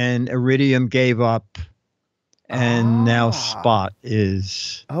Motorola and Iridium gave up, and now Spot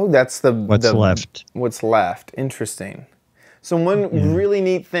is. That's what's left. What's left? Interesting. So one really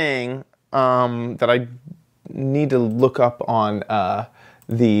neat thing that I need to look up on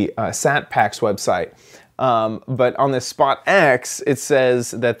the SatPack's website, but on the Spot X, it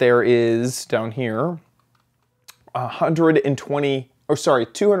says that there is down here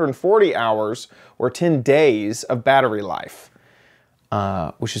 240 hours or 10 days of battery life.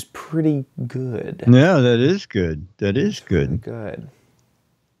 Which is pretty good. Yeah, that is good. That is good. Good.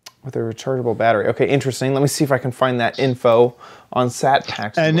 With a rechargeable battery. Okay, interesting. Let me see if I can find that info on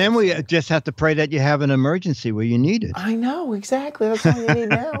SatPack's And then we just have to pray that you have an emergency where you need it. I know, exactly. That's all you need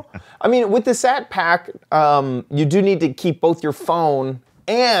now. I mean, with the SatPack, you do need to keep both your phone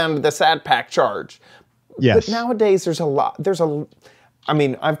and the SatPack charged. Yes. But nowadays,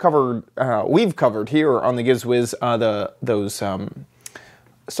 we've covered here on the Giz Wiz those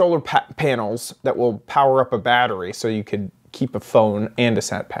solar panels that will power up a battery so you could keep a phone and a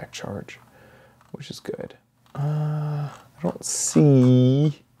SatPack charge, which is good. I don't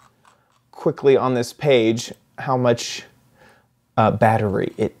see quickly on this page how much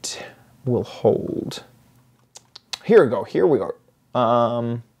battery it will hold. Here we go.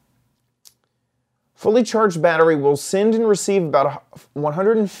 Fully charged battery will send and receive about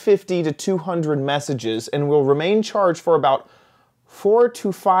 150 to 200 messages and will remain charged for about 4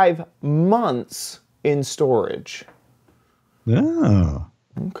 to 5 months in storage. Oh.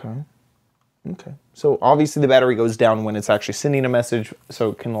 Okay. So obviously the battery goes down when it's actually sending a message,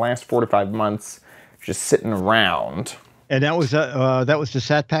 so it can last 4 to 5 months just sitting around. And that was the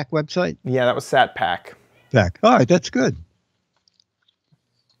SatPack website? Yeah, that was SatPack. All right, that's good.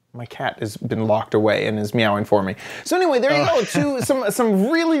 My cat has been locked away and is meowing for me. So anyway, there you go. Some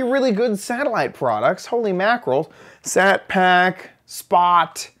really, really good satellite products. Holy mackerel. SatPack,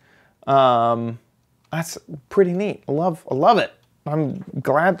 Spot. That's pretty neat. I love it. I'm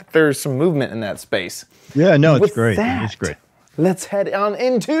glad that there's some movement in that space. Yeah, no, it's With great. that, It's great. Let's head on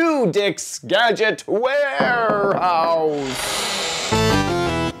into Dick's Gadget Warehouse.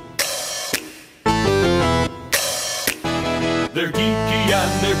 They're geeky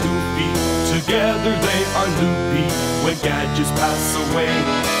and they're goofy, together they are loopy. When gadgets pass away,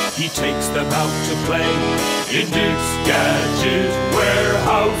 he takes them out to play in Dick's Gadget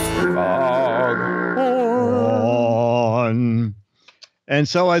Warehouse. And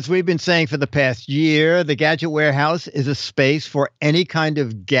so, as we've been saying for the past year, the Gadget Warehouse is a space for any kind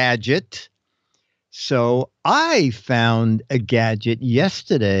of gadget. So I found a gadget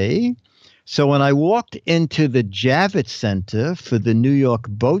yesterday. So when I walked into the Javits Center for the New York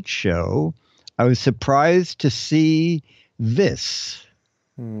Boat Show, I was surprised to see this.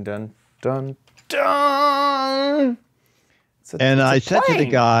 Dun, dun, dun. And I said to the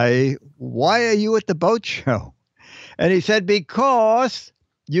guy, "Why are you at the boat show?" And he said, "Because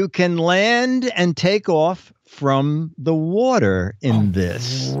you can land and take off from the water in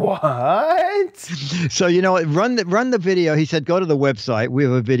this." What? So, run the video. He said, go to the website. We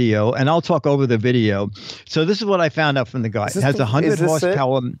have a video, and I'll talk over the video. So this is what I found out from the guy. It has 100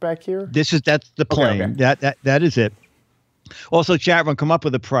 horsepower. Back here? That's the plane. Okay. That is it. Also, chat room, come up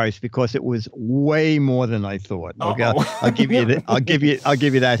with a price because it was way more than I thought. Okay, I'll give you that. I'll give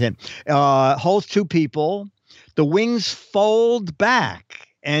you that hint. Holds 2 people. The wings fold back.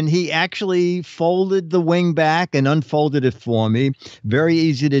 And he actually folded the wing back and unfolded it for me. Very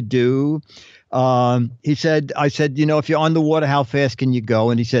easy to do. I said, if you're on the water, how fast can you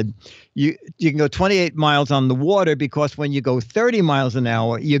go? And he said, you can go 28 miles on the water because when you go 30 miles an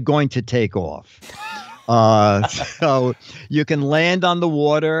hour, you're going to take off. So you can land on the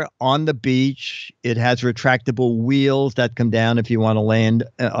water, on the beach. It has retractable wheels that come down if you want to land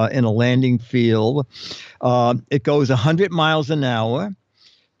in a landing field. It goes 100 miles an hour.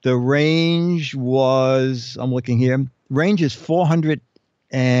 The range was, I'm looking here, range is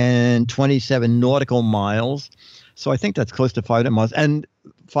 427 nautical miles. So I think that's close to 500 miles. And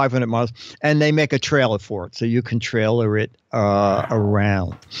 500 miles, and they make a trailer for it, so you can trailer it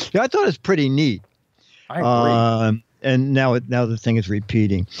around. Yeah, I thought it's pretty neat. I agree. And now the thing is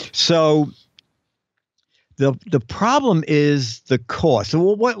repeating. So the problem is the cost. So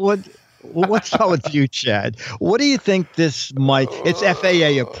what's start with you, Chad? What do you think this might? It's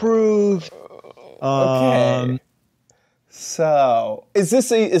FAA approved. Okay. So is this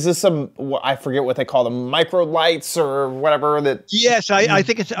some, I forget what they call them, micro lights or whatever that? Yes, I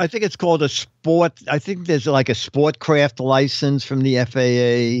think it's called a sport. I think there's like a sport craft license from the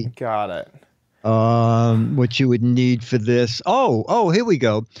FAA. Got it. What you would need for this? Oh, here we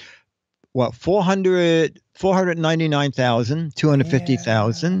go. What, 499,000,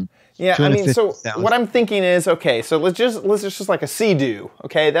 250,000. Yeah, I mean, so what I'm thinking is, okay, so let's just like a Sea-Doo,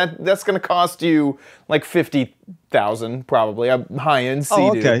 okay? That's going to cost you like 50,000 probably, a high-end Sea-Doo.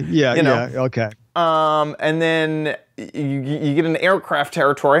 Oh, okay, yeah, okay. And then you get an aircraft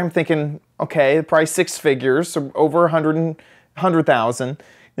territory. I'm thinking, okay, probably six figures, so over 100,000.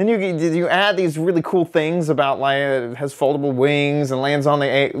 Then you add these really cool things about like it has foldable wings and lands on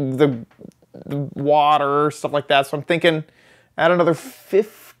the water, stuff like that. So I'm thinking add another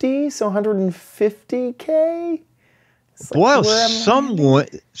 50, so 150K. Well,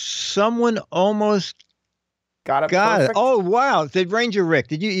 someone almost got it. Perfect. Oh wow! Did Ranger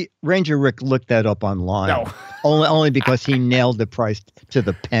Rick look that up online? No. only because he nailed the price to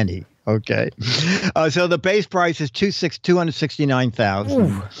the penny. Okay, so the base price is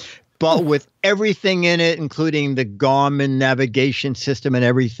 269,000, but with everything in it, including the Garmin navigation system and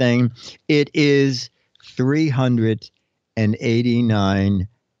everything, it is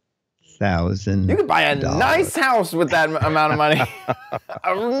 389,000. You could buy a nice house with that amount of money.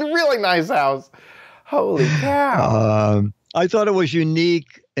 A really nice house. Holy cow! I thought it was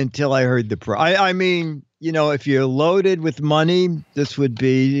unique until I heard the price. I mean, you know, if you're loaded with money, this would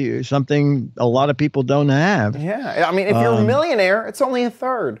be something a lot of people don't have. Yeah, I mean, if you're a millionaire, it's only a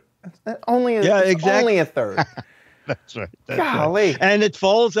third. Only a third. That's right. Golly. Right. And it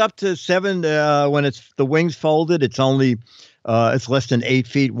folds up to 7 when it's the wings folded. It's only it's less than 8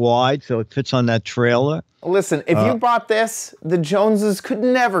 feet wide, so it fits on that trailer. Listen, if you bought this, the Joneses could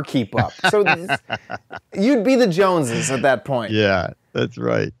never keep up. So you'd be the Joneses at that point. Yeah, that's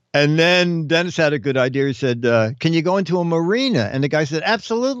right. And then Dennis had a good idea. He said, can you go into a marina? And the guy said,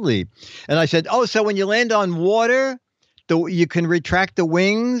 absolutely. And I said, oh, so when you land on water, you can retract the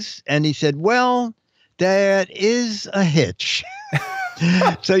wings? And he said, well, that is a hitch.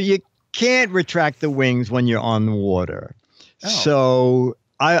 So you can't retract the wings when you're on the water. Oh. So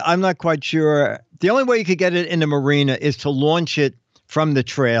I'm not quite sure. The only way you could get it in the marina is to launch it from the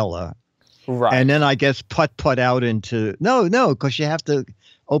trailer. Right. And then I guess putt out into, no, because you have to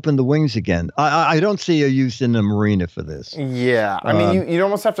open the wings again. I don't see a use in the marina for this. Yeah. I mean, you'd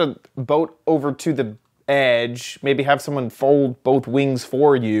almost have to boat over to the edge, maybe have someone fold both wings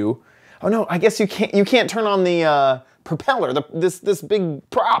for you. Oh no, I guess you can't turn on the propeller. This big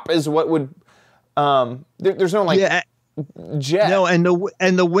prop is what would there's no like jet. No, and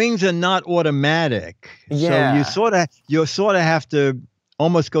the wings are not automatic. Yeah. So you sort of have to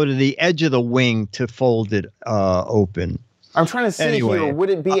almost go to the edge of the wing to fold it open. I'm trying to see here. Would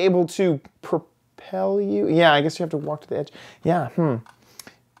it be able to propel you? Yeah, I guess you have to walk to the edge. Yeah.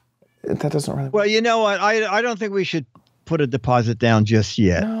 That doesn't really. Well, you know what? I don't think we should put a deposit down just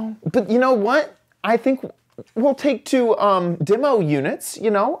yet. No, but you know what? I think we'll take 2 demo units. You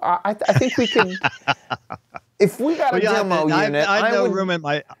know, I think we could. If we got a demo unit, I have no room in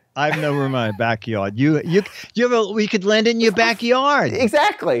my backyard. We could land in your backyard.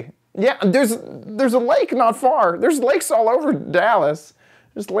 Exactly. Yeah, there's a lake not far. There's lakes all over Dallas.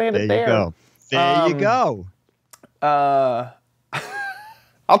 Just land it there. There you go. I'll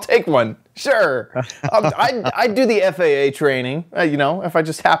take one. Sure. I'd do the FAA training. You know, if I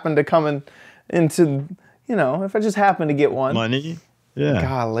just happen to come into, you know, if I just happen to get one. Money. Yeah.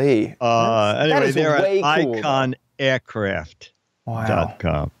 Golly. Anyway, they're at cool,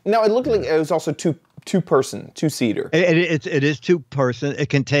 iconaircraft.com. Now, it looked like it was also two-person, two-seater. It is two-person. It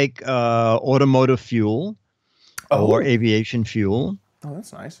can take automotive fuel or aviation fuel. Oh,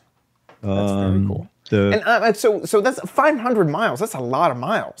 that's nice. That's very cool. And so that's 500 miles. That's a lot of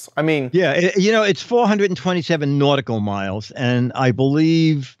miles. I mean, yeah, it's 427 nautical miles, and I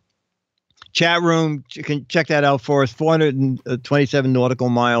believe chat room, you can check that out for us. 427 nautical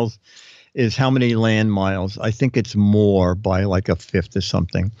miles is how many land miles? I think it's more by like a fifth or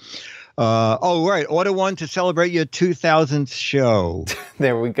something. Oh, right. Order one to celebrate your 2000th show.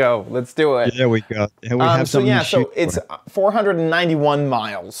 There we go. Let's do it. There we go. And we have something to shoot it's for. 491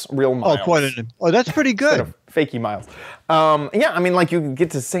 miles, real miles. That's pretty good. Instead of fakey miles. Yeah, I mean, like you could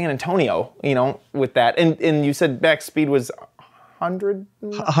get to San Antonio, with that. And you said max speed was 100?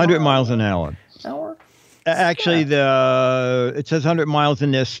 100 miles an hour. Actually, it says 100 miles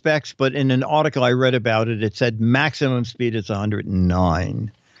in their specs, but in an article I read about it, it said maximum speed is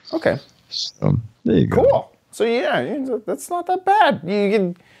 109. Okay. So there you go. Cool. So yeah, that's not that bad. You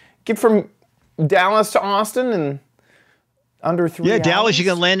can get from Dallas to Austin in under 3 hours. Yeah, Dallas, you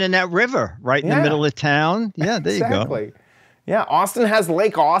can land in that river right in the middle of town. Yeah, there you go. Exactly. Yeah, Austin has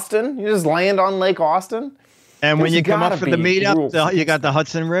Lake Austin. You just land on Lake Austin. And when you come up for the meetup, you got the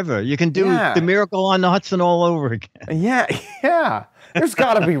Hudson River. You can do the Miracle on the Hudson all over again. Yeah. There's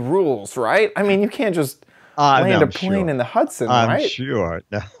got to be rules, right? I mean, you can't just land a plane in the Hudson, right? I'm sure.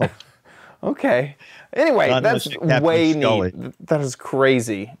 No. Okay. Anyway, that's way neat. That is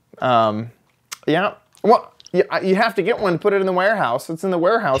crazy. Yeah. Well, you have to get one, put it in the warehouse. It's in the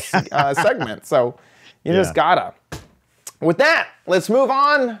warehouse segment, so you just gotta. With that, let's move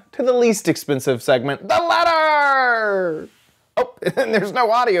on to the least expensive segment, the letter. Oh, and there's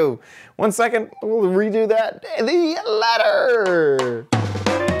no audio. 1 second, we'll redo that. The letter.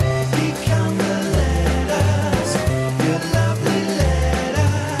 Become the letters, your lovely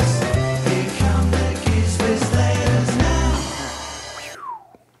letters. Become the Giz Wiz letters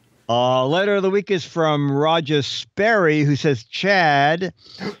now. Letter of the week is from Roger Sperry, who says, Chad,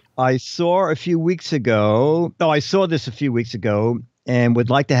 I saw this a few weeks ago and would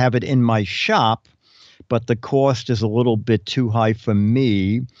like to have it in my shop, but the cost is a little bit too high for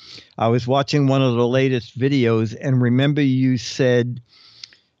me. I was watching one of the latest videos and remember you said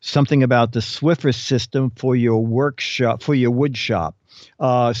something about the Swiffer system for your workshop, for your wood shop.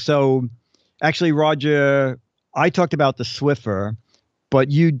 So actually, Roger, I talked about the Swiffer, but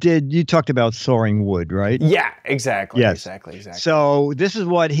you talked about sawing wood, right? Yeah, exactly. Yes. Exactly. So this is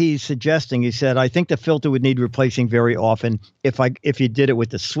what he's suggesting. He said, I think the filter would need replacing very often if you did it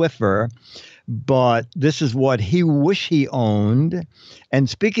with the Swiffer, but this is what he wish he owned. And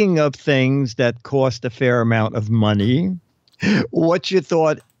speaking of things that cost a fair amount of money, what's your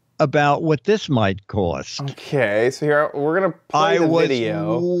thought about what this might cost? Okay, so here we're gonna play the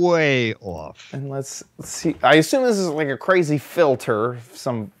video. I was way off. And let's see. I assume this is like a crazy filter,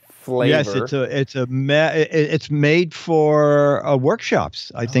 some flavor. Yes, it's made for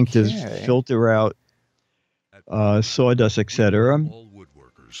workshops. I think to filter out sawdust, etc.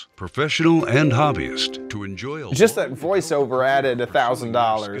 Professional and hobbyist, to enjoy just that voiceover added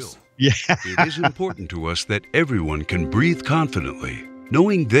 $1,000. Yeah. It is important to us that everyone can breathe confidently,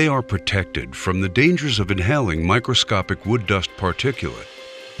 knowing they are protected from the dangers of inhaling microscopic wood dust particulate.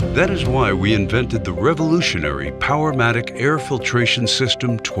 That is why we invented the revolutionary Powermatic Air Filtration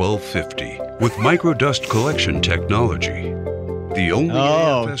System 1250 with microdust collection technology. The only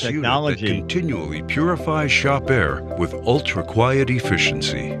AFS unit that continually purifies shop air with ultra-quiet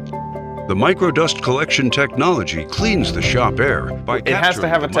efficiency. The microdust collection technology cleans the shop air by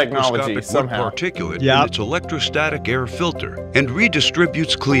capturing the microscopic wood particulate in its electrostatic air filter and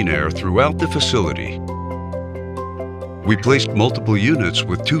redistributes clean air throughout the facility. We placed multiple units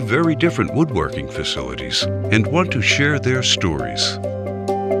with 2 very different woodworking facilities and want to share their stories.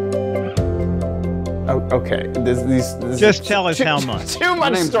 Oh, okay. Just tell us how much. Too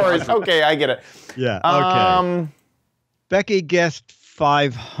much stories. Okay, I get it. Yeah. Okay. Becky guessed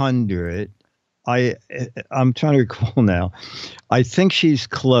 500. I'm trying to recall now. I think she's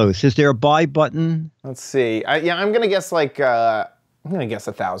close. Is there a buy button? Let's see. I'm gonna guess I'm gonna guess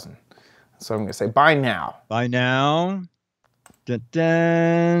 1,000. So I'm gonna say buy now. Buy now. Dun,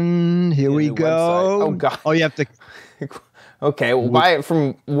 dun. Here we go. Website. Oh God. Oh, you have to. Okay, we'll buy it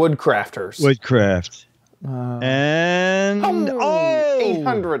from Woodcrafters. Woodcraft. And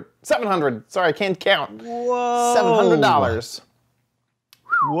 800, 700. Sorry, I can't count. Whoa. $700.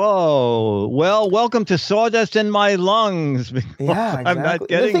 Whoa. Well, welcome to Sawdust in My Lungs. Yeah, exactly. I'm not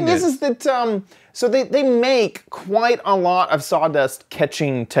getting the thing is that so they make quite a lot of sawdust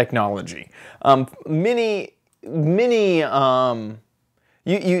catching technology. Many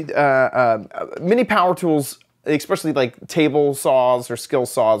power tools, especially like table saws or skill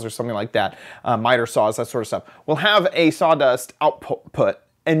saws or something like that, miter saws, that sort of stuff, will have a sawdust output,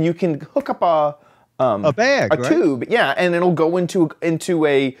 and you can hook up a bag, a tube, yeah, and it'll go into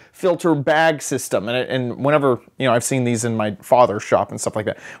a filter bag system, and whenever I've seen these in my father's shop and stuff like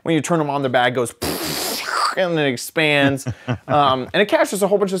that. When you turn them on, the bag goes and then it expands, and it captures a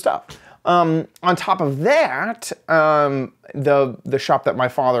whole bunch of stuff. On top of that, the shop that my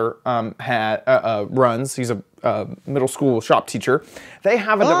father runs, he's a middle school shop teacher, they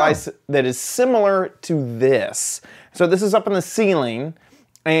have a device that is similar to this. So this is up in the ceiling,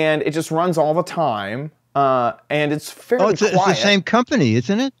 and it just runs all the time, and it's fairly quiet. It's the same company,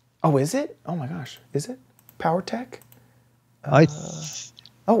 isn't it? Oh, is it? Oh my gosh, is it? PowerTech?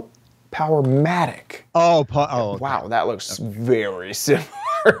 Powermatic. Okay. Wow, that looks very similar.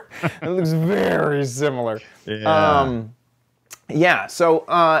 It looks very similar. Yeah. So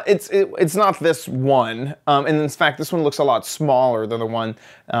it's not this one, and in fact, this one looks a lot smaller than the one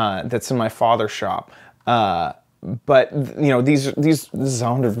that's in my father's shop. But you know, this is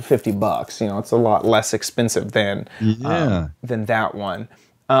 $150. You know, it's a lot less expensive than that one.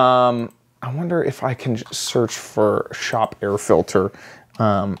 I wonder if I can search for shop air filter,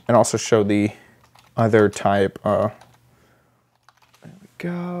 and also show the other type. There we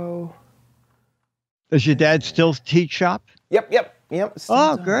go. Does your dad still teach shop? Yep.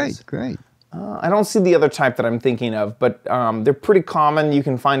 Oh, great. I don't see the other type that I'm thinking of, but they're pretty common. You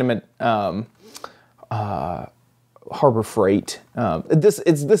can find them at Harbor Freight. This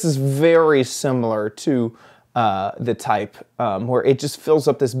is very similar to the type where it just fills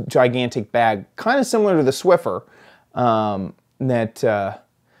up this gigantic bag, kind of similar to the Swiffer that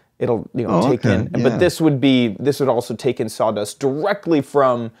it'll take in. Yeah. But this would also take in sawdust directly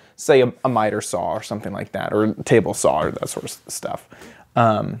from, say, a miter saw or something like that, or a table saw or that sort of stuff.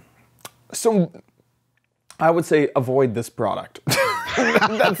 So I would say avoid this product.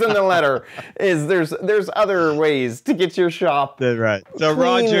 That's in the letter. There's other ways to get your shop right. So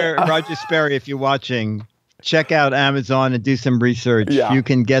Roger Sperry, if you're watching, check out Amazon and do some research. Yeah. You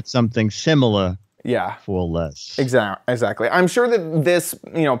can get something similar. Yeah. For less. Exactly. I'm sure that this,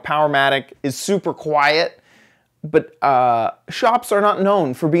 Powermatic is super quiet, but shops are not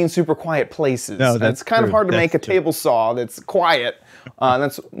known for being super quiet places. No, that's it's kind of hard to make a true. table saw that's quiet.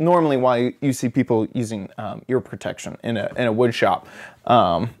 That's normally why you see people using ear protection in a wood shop.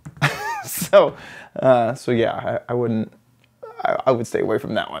 So yeah, I wouldn't. I would stay away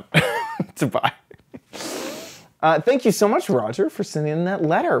from that one to buy. Thank you so much, Roger, for sending in that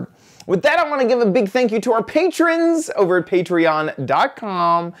letter. With that, I want to give a big thank you to our patrons over at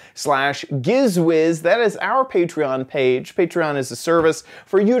patreon.com/Giz Wiz. That is our Patreon page. Patreon is a service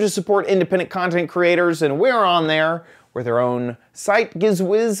for you to support independent content creators, and we're on there with our own site, Giz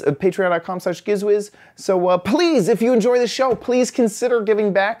Wiz, patreon.com/Giz Wiz. So please, if you enjoy the show, please consider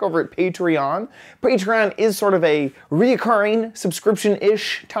giving back over at Patreon. Patreon is sort of a reoccurring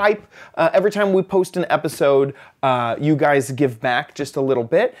subscription-ish type. Every time we post an episode, you guys give back just a little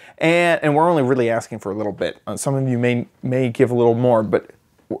bit, and we're only really asking for a little bit. Some of you may give a little more, but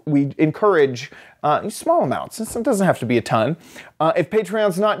we encourage small amounts. It doesn't have to be a ton. If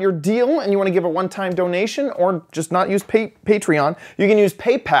Patreon's not your deal and you want to give a one-time donation or just not use Patreon, you can use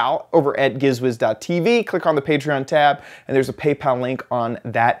PayPal over at gizwiz.tv. Click on the Patreon tab, and there's a PayPal link on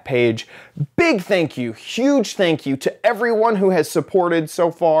that page. Big thank you, huge thank you to everyone who has supported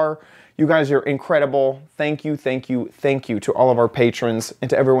so far. You guys are incredible. Thank you to all of our patrons and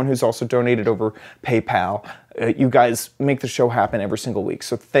to everyone who's also donated over PayPal. You guys make the show happen every single week.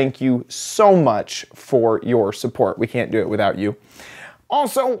 So thank you so much for your support. We can't do it without you.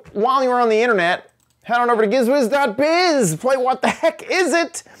 Also, while you're on the internet, head on over to gizwiz.biz. Play What the Heck Is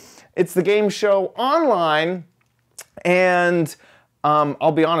It? It's the game show online. And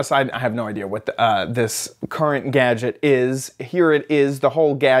I'll be honest, I have no idea what this current gadget is. Here it is, the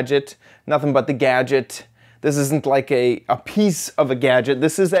whole gadget. Nothing but the gadget. This isn't like a piece of a gadget.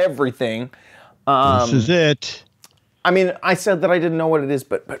 This is everything. This is it. I mean, I said that I didn't know what it is,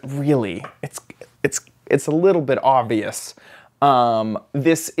 but really, it's a little bit obvious.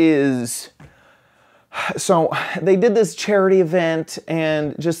 This is... So they did this charity event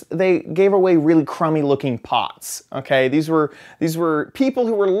and they gave away really crummy looking pots. Okay, these were people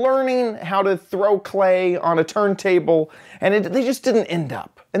who were learning how to throw clay on a turntable, and they just didn't end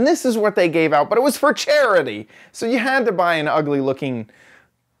up. And this is what they gave out, but it was for charity. So you had to buy an ugly looking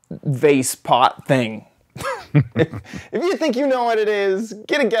vase pot thing. If you think you know what it is,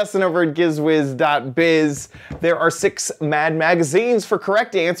 get a guessing over at gizwiz.biz. There are 6 Mad magazines for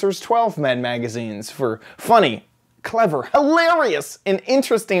correct answers, 12 Mad magazines for funny, clever, hilarious, and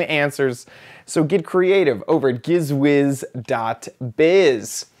interesting answers. So get creative over at gizwiz.biz.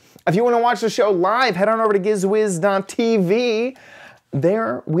 If you want to watch the show live, head on over to gizwiz.tv.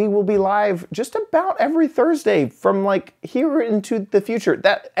 There, we will be live just about every Thursday from like here into the future.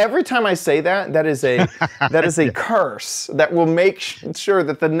 That every time I say that is a curse that will make sure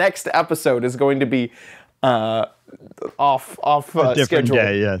that the next episode is going to be off a different schedule.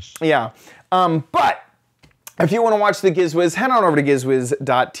 day, yes. Yeah. But if you want to watch the Giz Wiz, head on over to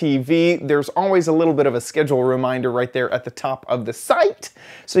gizwiz.tv. There's always a little bit of a schedule reminder right there at the top of the site,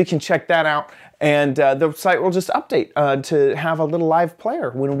 so you can check that out. And the site will just update to have a little live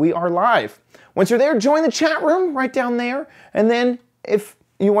player when we are live. Once you're there, join the chat room right down there. And then if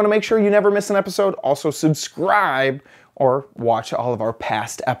you want to make sure you never miss an episode, also subscribe or watch all of our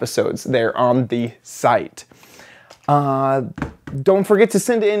past episodes there on the site. Don't forget to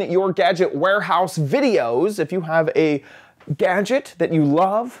send in your Gadget Warehouse videos if you have a gadget that you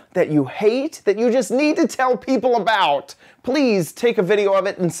love, that you hate, that you just need to tell people about. Please take a video of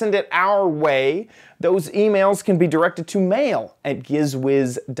it and send it our way. Those emails can be directed to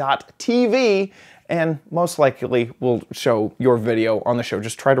mail@gizwiz.tv, and most likely we'll show your video on the show.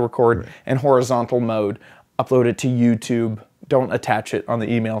 Just try to record in horizontal mode, upload it to YouTube, don't attach it on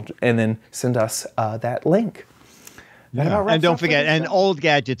the email, and then send us that link. Yeah. And don't forget, and old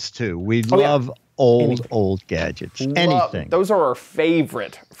gadgets too. We love old gadgets. Anything. Those are our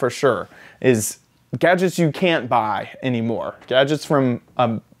favorite for sure. Is gadgets you can't buy anymore. Gadgets from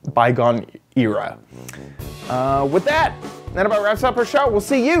a bygone era. With that about wraps up our show. We'll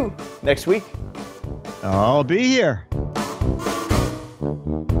see you next week. I'll be here.